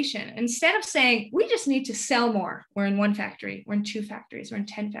organization. Instead of saying, we just need to sell more, we're in 1 factory, we're in 2 factories, we're in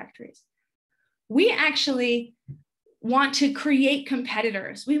 10 factories. We actually want to create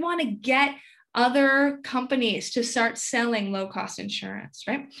competitors. We want to get other companies to start selling low-cost insurance,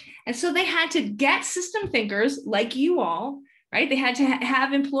 right? And so they had to get system thinkers like you all, right? They had to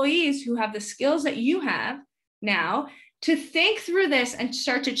have employees who have the skills that you have now to think through this and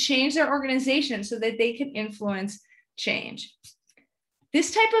start to change their organization so that they can influence change.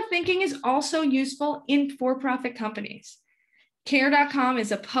 This type of thinking is also useful in for-profit companies. Care.com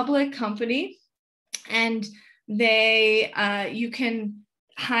is a public company, and you can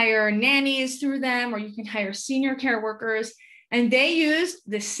hire nannies through them, or you can hire senior care workers, and they use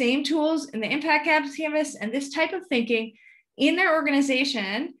the same tools in the Impact Canvas and this type of thinking in their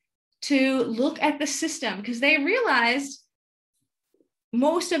organization to look at the system, because they realized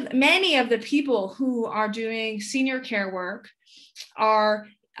many of the people who are doing senior care work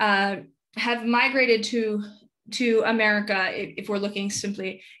have migrated to America, if we're looking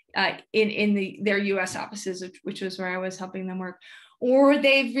simply in their US offices, which was where I was helping them work. Or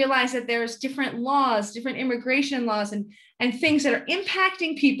they've realized that there's different laws, different immigration laws, and things that are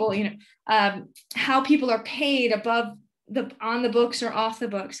impacting people, how people are paid on the books or off the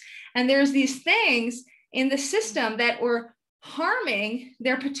books. And there's these things in the system that were harming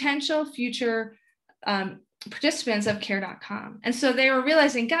their potential future participants of Care.com. And so they were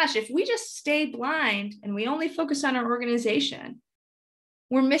realizing, gosh, if we just stay blind and we only focus on our organization,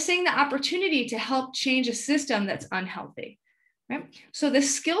 we're missing the opportunity to help change a system that's unhealthy. Right? So the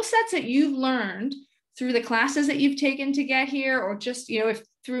skill sets that you've learned through the classes that you've taken to get here, or just, if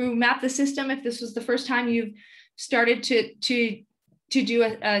through Map the System, if this was the first time you've started to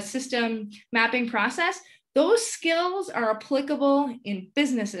do a system mapping process, those skills are applicable in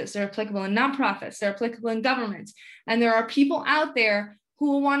businesses, they're applicable in nonprofits, they're applicable in governments. And there are people out there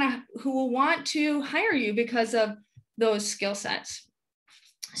who will want to hire you because of those skill sets.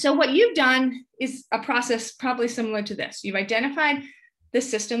 So what you've done is a process probably similar to this. You've identified the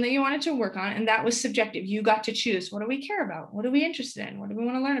system that you wanted to work on, and that was subjective. You got to choose, what do we care about? What are we interested in? What do we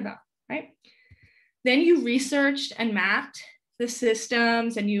want to learn about, right? Then you researched and mapped the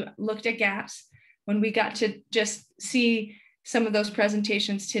systems and you looked at gaps. When we got to just see some of those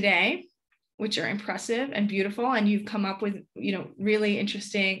presentations today, which are impressive and beautiful, and you've come up with, really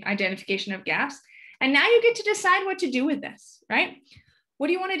interesting identification of gaps. And now you get to decide what to do with this, right? What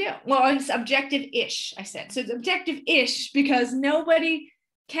do you want to do? Well, it's objective-ish, I said. So it's objective-ish because nobody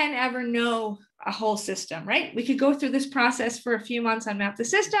can ever know a whole system, right? We could go through this process for a few months on Map the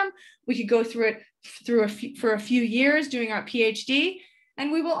System. We could go through it for a few years doing our PhD,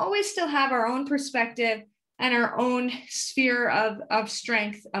 and we will always still have our own perspective and our own sphere of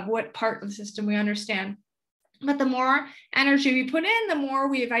strength of what part of the system we understand. But the more energy we put in, the more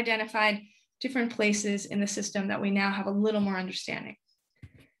we have identified different places in the system that we now have a little more understanding.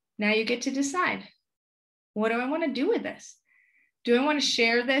 Now you get to decide, what do I want to do with this? Do I want to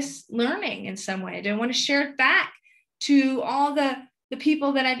share this learning in some way? Do I want to share it back to all the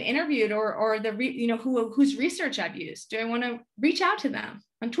people that I've interviewed or whose research I've used? Do I want to reach out to them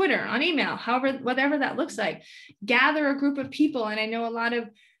on Twitter, on email, whatever that looks like? Gather a group of people, and I know a lot of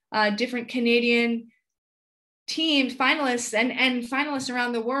different Canadian teams, finalists and finalists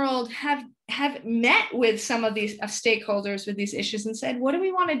around the world have met with some of these stakeholders with these issues and said, what do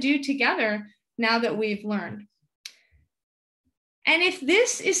we want to do together now that we've learned? And if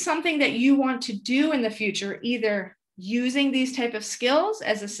this is something that you want to do in the future, either using these type of skills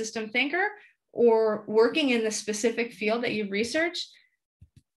as a system thinker or working in the specific field that you've researched,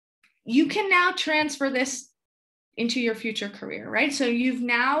 you can now transfer this into your future career, right? So you've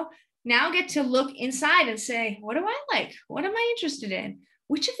now get to look inside and say, what do I like? What am I interested in?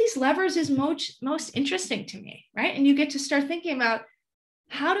 which of these levers is most interesting to me, right? And you get to start thinking about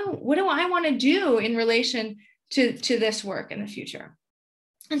what do I want to do in relation to this work in the future?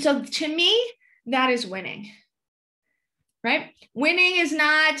 And so to me, that is winning, right? Winning is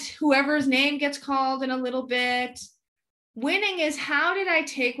not whoever's name gets called in a little bit. Winning is, how did I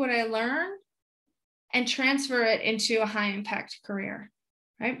take what I learned and transfer it into a high impact career,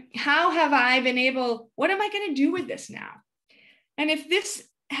 right? How have I been able, what am I going to do with this now? And if this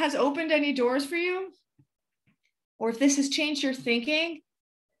has opened any doors for you, or if this has changed your thinking,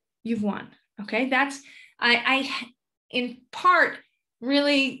 you've won, okay? I in part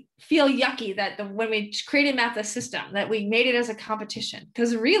really feel yucky that when we created Map the System, that we made it as a competition,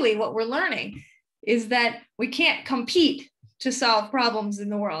 because really what we're learning is that we can't compete to solve problems in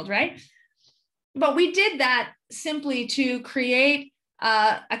the world, right? But we did that simply to create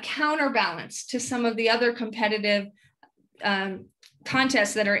a counterbalance to some of the other competitive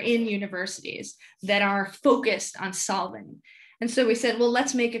contests that are in universities that are focused on solving. And so we said, well,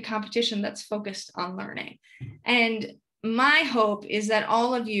 let's make a competition that's focused on learning. And my hope is that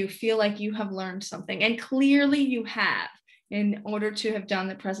all of you feel like you have learned something, and clearly you have, in order to have done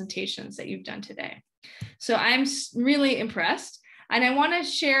the presentations that you've done today. So I'm really impressed. And I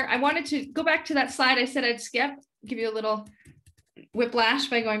wanted to go back to that slide I said I'd skip, give you a little whiplash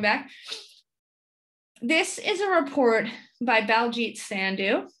by going back. This is a report by Baljit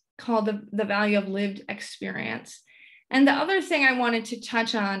Sandhu called The Value of Lived Experience. And the other thing I wanted to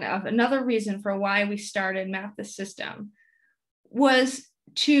touch on, of another reason for why we started Map the System, was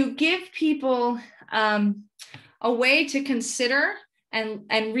to give people a way to consider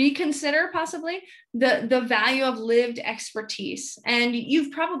and reconsider possibly the value of lived expertise. And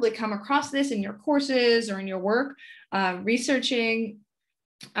you've probably come across this in your courses or in your work researching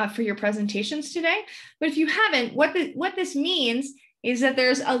for your presentations today. But if you haven't, what this means is that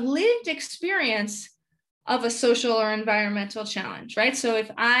there's a lived experience of a social or environmental challenge, right? So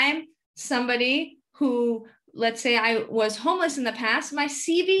if I'm somebody who, let's say I was homeless in the past, my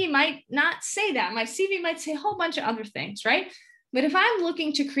CV might not say that. My CV might say a whole bunch of other things, right? But if I'm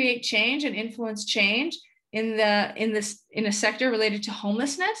looking to create change and influence change in a sector related to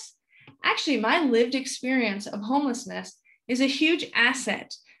homelessness, actually my lived experience of homelessness is a huge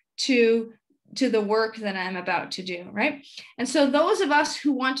asset to the work that I'm about to do, right? And so those of us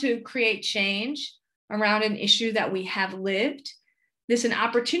who want to create change around an issue that we have lived, there's an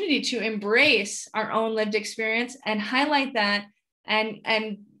opportunity to embrace our own lived experience and highlight that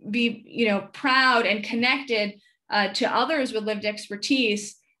and be, proud and connected to others with lived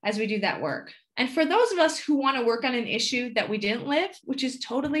expertise as we do that work. And for those of us who want to work on an issue that we didn't live, which is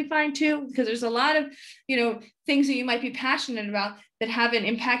totally fine too, because there's a lot of, things that you might be passionate about that haven't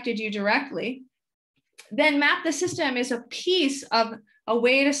impacted you directly, then Map the System is a piece of a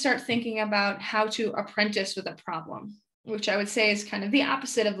way to start thinking about how to apprentice with a problem, which I would say is kind of the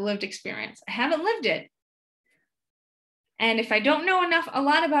opposite of the lived experience. I haven't lived it. And if I don't know a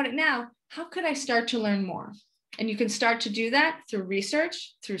lot about it now, how could I start to learn more? And you can start to do that through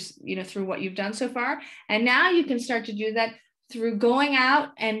research, through what you've done so far. And now you can start to do that through going out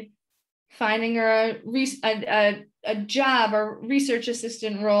and finding a job or research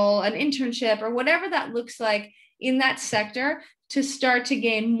assistant role, an internship, or whatever that looks like in that sector, to start to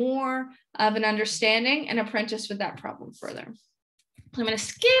gain more of an understanding and apprentice with that problem further. I'm going to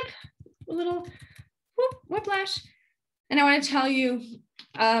skip a little whiplash. And I want to tell you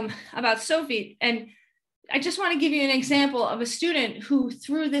about Sophie. And I just want to give you an example of a student who,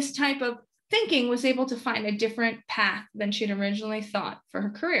 through this type of thinking, was able to find a different path than she'd originally thought for her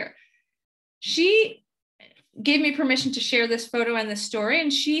career. She gave me permission to share this photo and this story,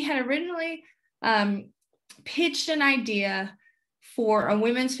 and she had originally pitched an idea for a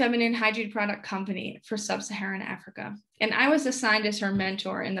women's feminine hygiene product company for sub-Saharan Africa. And I was assigned as her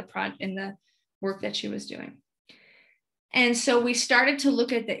mentor in the work that she was doing. And so we started to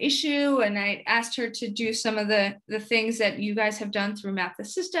look at the issue, and I asked her to do some of the things that you guys have done through Map the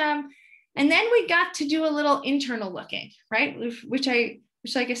System. And then we got to do a little internal looking, right? Which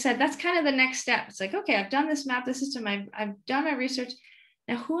like I said, that's kind of the next step. It's like, okay, I've done this Map the System. I've done my research.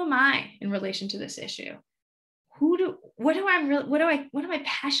 Now, who am I in relation to this issue? What am I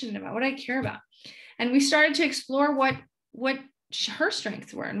passionate about? What do I care about? And we started to explore what her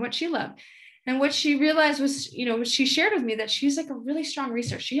strengths were and what she loved. And what she realized was, what she shared with me, that she's like a really strong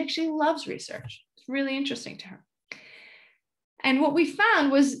researcher. She actually loves research. It's really interesting to her. And what we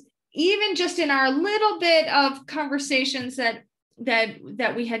found was, even just in our little bit of conversations that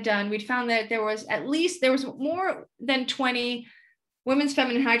we had done, we'd found that there was more than 20 women's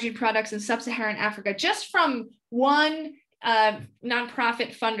feminine hygiene products in sub-Saharan Africa, just from one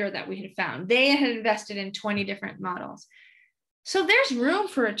nonprofit funder that we had found. They had invested in 20 different models. So there's room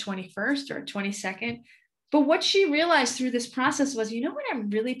for a 21st or a 22nd. But what she realized through this process was, you know what I'm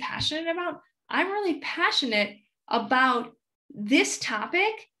really passionate about? I'm really passionate about this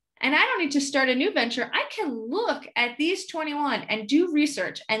topic, and I don't need to start a new venture. I can look at these 21 and do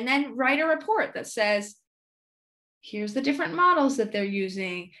research and then write a report that says, here's the different models that they're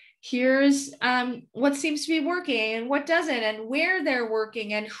using. Here's what seems to be working and what doesn't, and where they're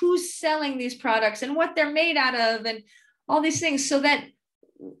working and who's selling these products and what they're made out of and all these things, so that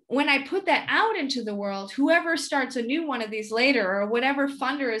when I put that out into the world, whoever starts a new one of these later, or whatever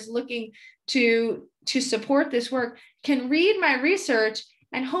funder is looking to support this work, can read my research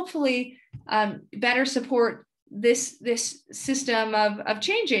and hopefully better support this system of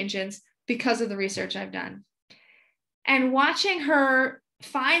change agents because of the research I've done. And watching her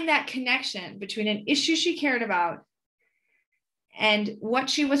find that connection between an issue she cared about and what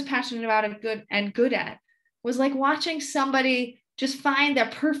she was passionate about and good at was like watching somebody just find their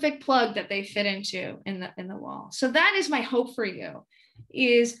perfect plug that they fit into in the wall. So that is my hope for you.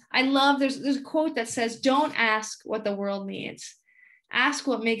 Is I love, there's a quote that says, don't ask what the world needs. Ask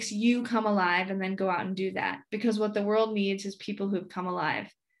what makes you come alive, and then go out and do that, because what the world needs is people who've come alive.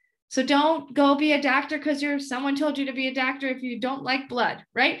 So don't go be a doctor because someone told you to be a doctor if you don't like blood,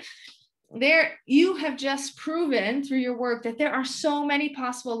 right? There, you have just proven through your work that there are so many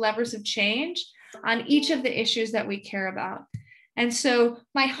possible levers of change on each of the issues that we care about. And so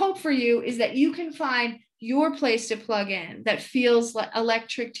my hope for you is that you can find your place to plug in that feels like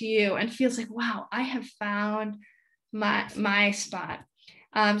electric to you and feels like, wow, I have found my spot.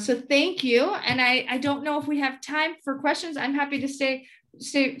 So thank you. And I don't know if we have time for questions. I'm happy to stay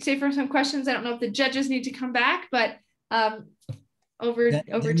for some questions. I don't know if the judges need to come back, but over to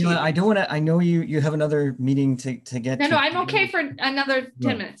you. I don't want to, I know you have another meeting to get to. No, I'm okay for another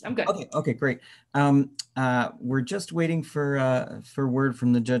 10 minutes. I'm good. Okay, great. We're just waiting for word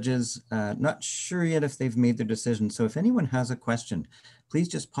from the judges. Not sure yet if they've made their decision. So if anyone has a question, please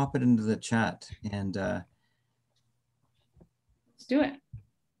just pop it into the chat and let's do it.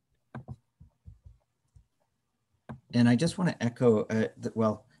 And I just want to echo,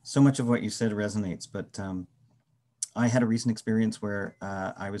 well, so much of what you said resonates, but I had a recent experience where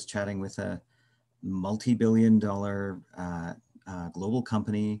I was chatting with a multi-billion-dollar global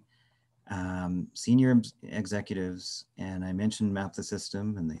company, senior executives, and I mentioned Map the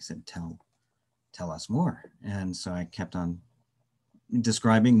System, and they said, tell us more. And so I kept on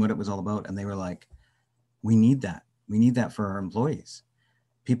describing what it was all about, and they were like, we need that. We need that for our employees.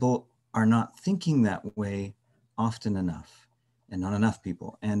 People are not thinking that way often enough, and not enough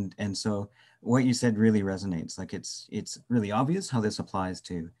people. And so what you said really resonates. Like it's really obvious how this applies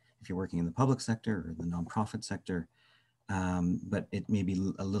to if you're working in the public sector or the nonprofit sector, but it may be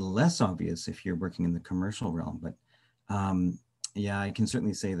a little less obvious if you're working in the commercial realm. But yeah, I can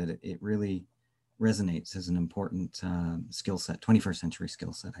certainly say that it really resonates as an important skill set, 21st century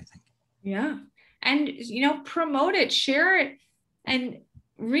skill set, I think. Yeah, and promote it, share it, and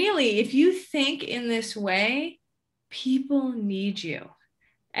really, if you think in this way, people need you.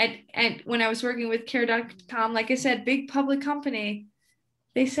 And when I was working with Care.com, like I said, big public company,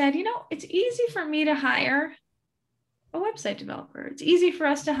 they said, it's easy for me to hire a website developer. It's easy for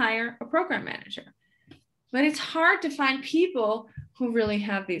us to hire a program manager, but it's hard to find people who really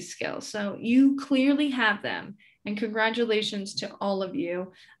have these skills. So you clearly have them, and congratulations to all of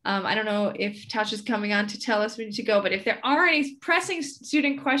you. I don't know if Tasha's coming on to tell us we need to go, but if there are any pressing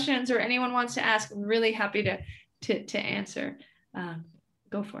student questions or anyone wants to ask, I'm really happy to answer.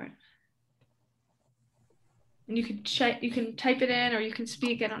 Go for it. And you can type it in, or you can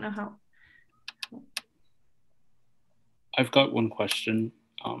speak. I don't know how. I've got one question.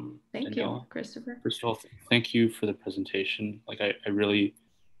 Thank you, Christopher. First of all, thank you for the presentation. Like I really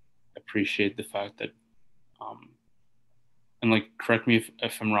appreciate the fact that, and like, correct me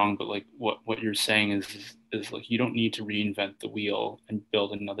if I'm wrong, but like what you're saying is like, you don't need to reinvent the wheel and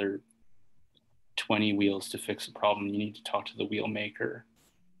build another 20 wheels to fix a problem. You need to talk to the wheel maker,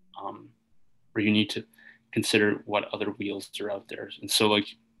 or you need to consider what other wheels are out there. And so like,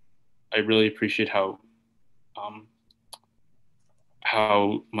 I really appreciate how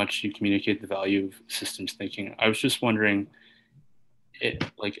much you communicate the value of systems thinking. I was just wondering,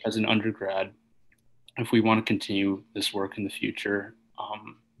 like as an undergrad, if we want to continue this work in the future,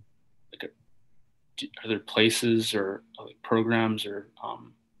 like are there places or like programs or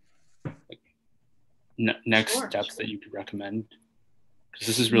like next steps that you could recommend? Because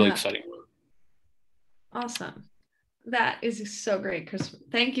this is really exciting work. Awesome. That is so great, Chris.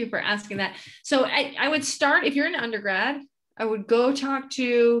 Thank you for asking that. So I would start, if you're an undergrad, I would go talk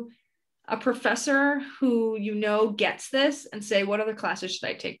to a professor who you know gets this and say, what other classes should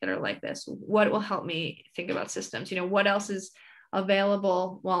I take that are like this? What will help me think about systems? You know, what else is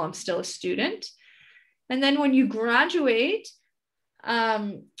available while I'm still a student? And then when you graduate,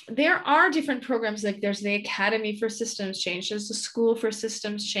 there are different programs. Like there's the Academy for Systems Change, there's the School for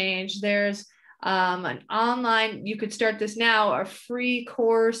Systems Change, there's an online, you could start this now, a free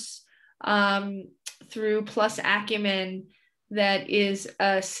course through Plus Acumen that is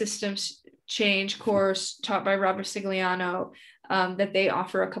a systems change course taught by Robert Sigliano that they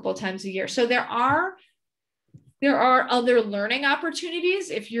offer a couple of times a year. So there are other learning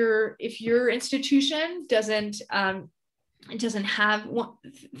opportunities if your institution doesn't have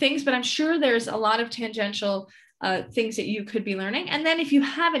things, but I'm sure there's a lot of tangential things that you could be learning. And then if you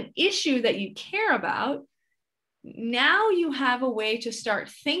have an issue that you care about, now you have a way to start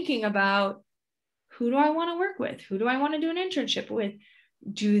thinking about, who do I want to work with? Who do I want to do an internship with?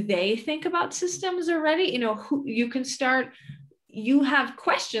 Do they think about systems already? You know, who you can start, you have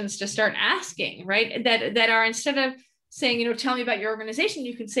questions to start asking, right? That are, instead of saying, you know, tell me about your organization,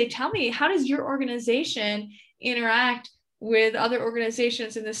 you can say, tell me, how does your organization interact with other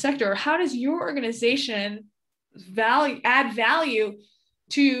organizations in the sector? Or how does your organization add value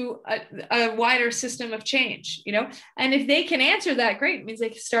to a wider system of change, you know? And if they can answer that, great, it means they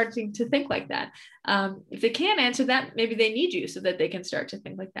can start to think like that. If they can't answer that, maybe they need you so that they can start to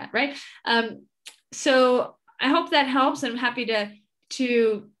think like that, right? So I hope that helps. I'm happy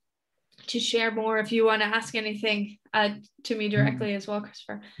to share more if you want to ask anything to me directly as well,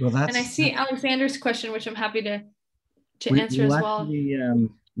 Christopher. Well, and I see Alexander's question, which I'm happy to answer as well. Actually,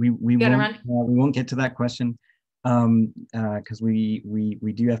 we won't get to that question because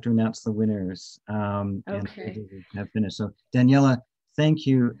we do have to announce the winners. Okay. And have finished. So Daniela, thank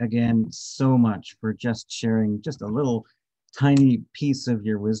you again so much for just sharing just a little tiny piece of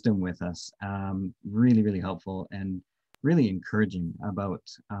your wisdom with us. Really, really helpful and really encouraging about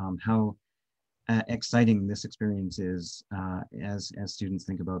how exciting this experience is as students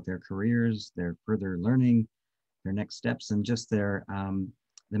think about their careers, their further learning, their next steps, and just their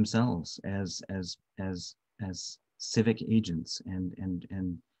themselves as civic agents and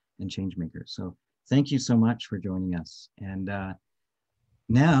change makers. So thank you so much for joining us. And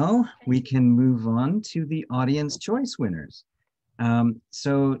now we can move on to the audience choice winners.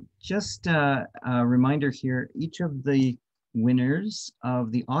 So just a reminder here, each of the winners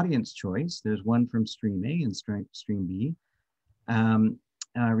of the audience choice, there's one from Stream A and Stream B,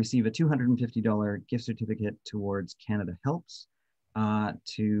 receive a $250 gift certificate towards Canada Helps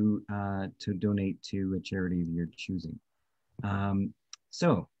to donate to a charity of your choosing.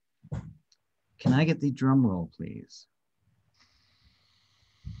 So can I get the drum roll, please?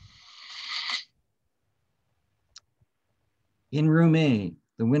 In room A,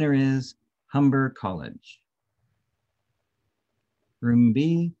 the winner is Humber College. Room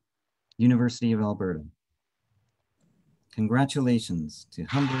B, University of Alberta. Congratulations to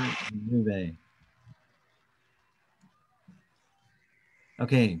Humber and room A.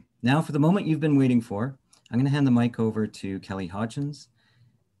 Okay, now for the moment you've been waiting for, I'm going to hand the mic over to Kelly Hodgins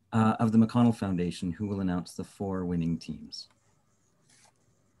of the McConnell Foundation, who will announce the 4 winning teams.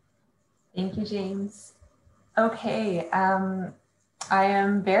 Thank you, James. Okay, I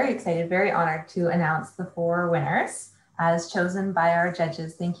am very excited, very honored to announce the 4 winners as chosen by our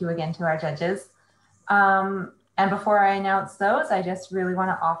judges. Thank you again to our judges. And before I announce those, I just really want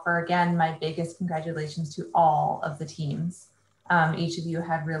to offer again my biggest congratulations to all of the teams. Each of you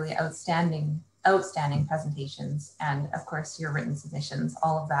had really outstanding presentations, and of course your written submissions,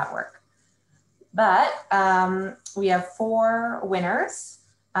 all of that work. But we have 4 winners,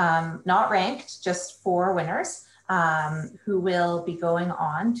 not ranked, just 4 winners who will be going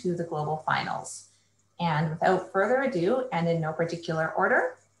on to the global finals. And without further ado, and in no particular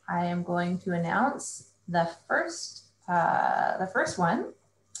order, I am going to announce the first one.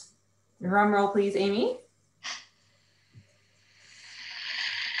 Drum roll, please, Amy.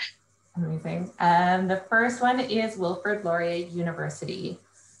 Amazing. And the first one is Wilfrid Laurier University.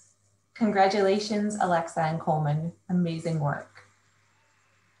 Congratulations, Alexa and Coleman. Amazing work.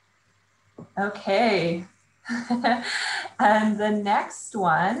 Okay. And the next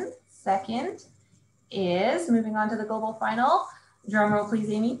one, second, is moving on to the global final. Drum roll, please,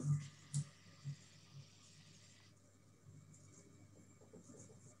 Amy.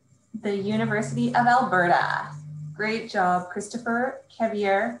 The University of Alberta. Great job, Christopher,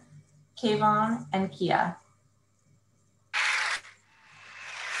 Kevier, Kayvon, and Kia.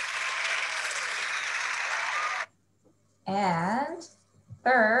 And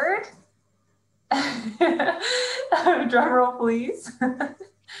third, Drum roll, please.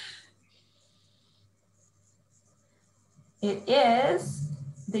 It is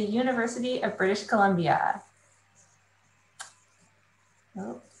the University of British Columbia.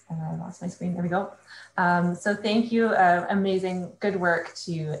 Oh, and I lost my screen. There we go. So thank you. Amazing, good work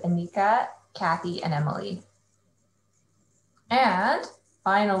to Anika, Kathy, and Emily. And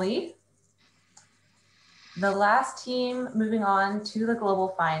finally, the last team moving on to the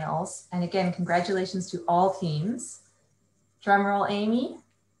global finals. And again, congratulations to all teams. Drumroll, Amy,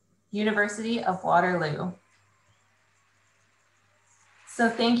 University of Waterloo. So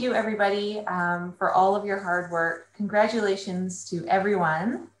thank you everybody for all of your hard work. Congratulations to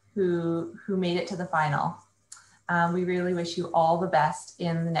everyone who made it to the final. We really wish you all the best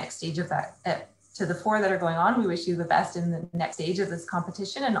in the next stage of that. To the 4 that are going on, we wish you the best in the next stage of this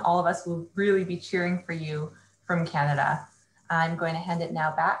competition, and all of us will really be cheering for you from Canada. I'm going to hand it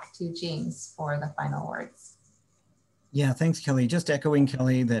now back to James for the final words. Yeah, thanks, Kelly. Just echoing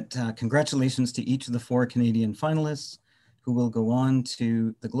Kelly that congratulations to each of the 4 Canadian finalists who will go on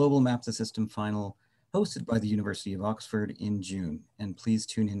to the Global Map the System final hosted by the University of Oxford in June, and please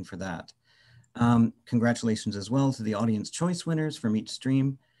tune in for that. Congratulations as well to the audience choice winners from each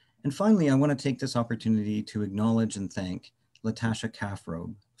stream. And finally, I want to take this opportunity to acknowledge and thank Latasha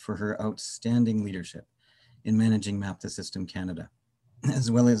Kaffrobe for her outstanding leadership in managing Map the System Canada,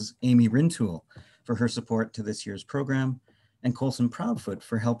 as well as Amy Rintoul for her support to this year's program, and Colson Proudfoot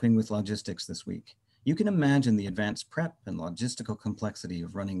for helping with logistics this week. You can imagine the advanced prep and logistical complexity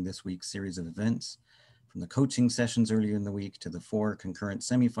of running this week's series of events, from the coaching sessions earlier in the week to the 4 concurrent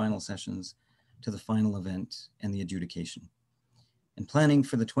semifinal sessions to the final event and the adjudication. And planning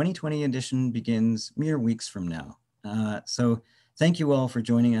for the 2020 edition begins mere weeks from now. So thank you all for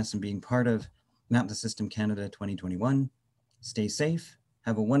joining us and being part of Map the System Canada 2021. Stay safe,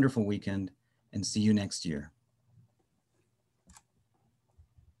 have a wonderful weekend, and see you next year.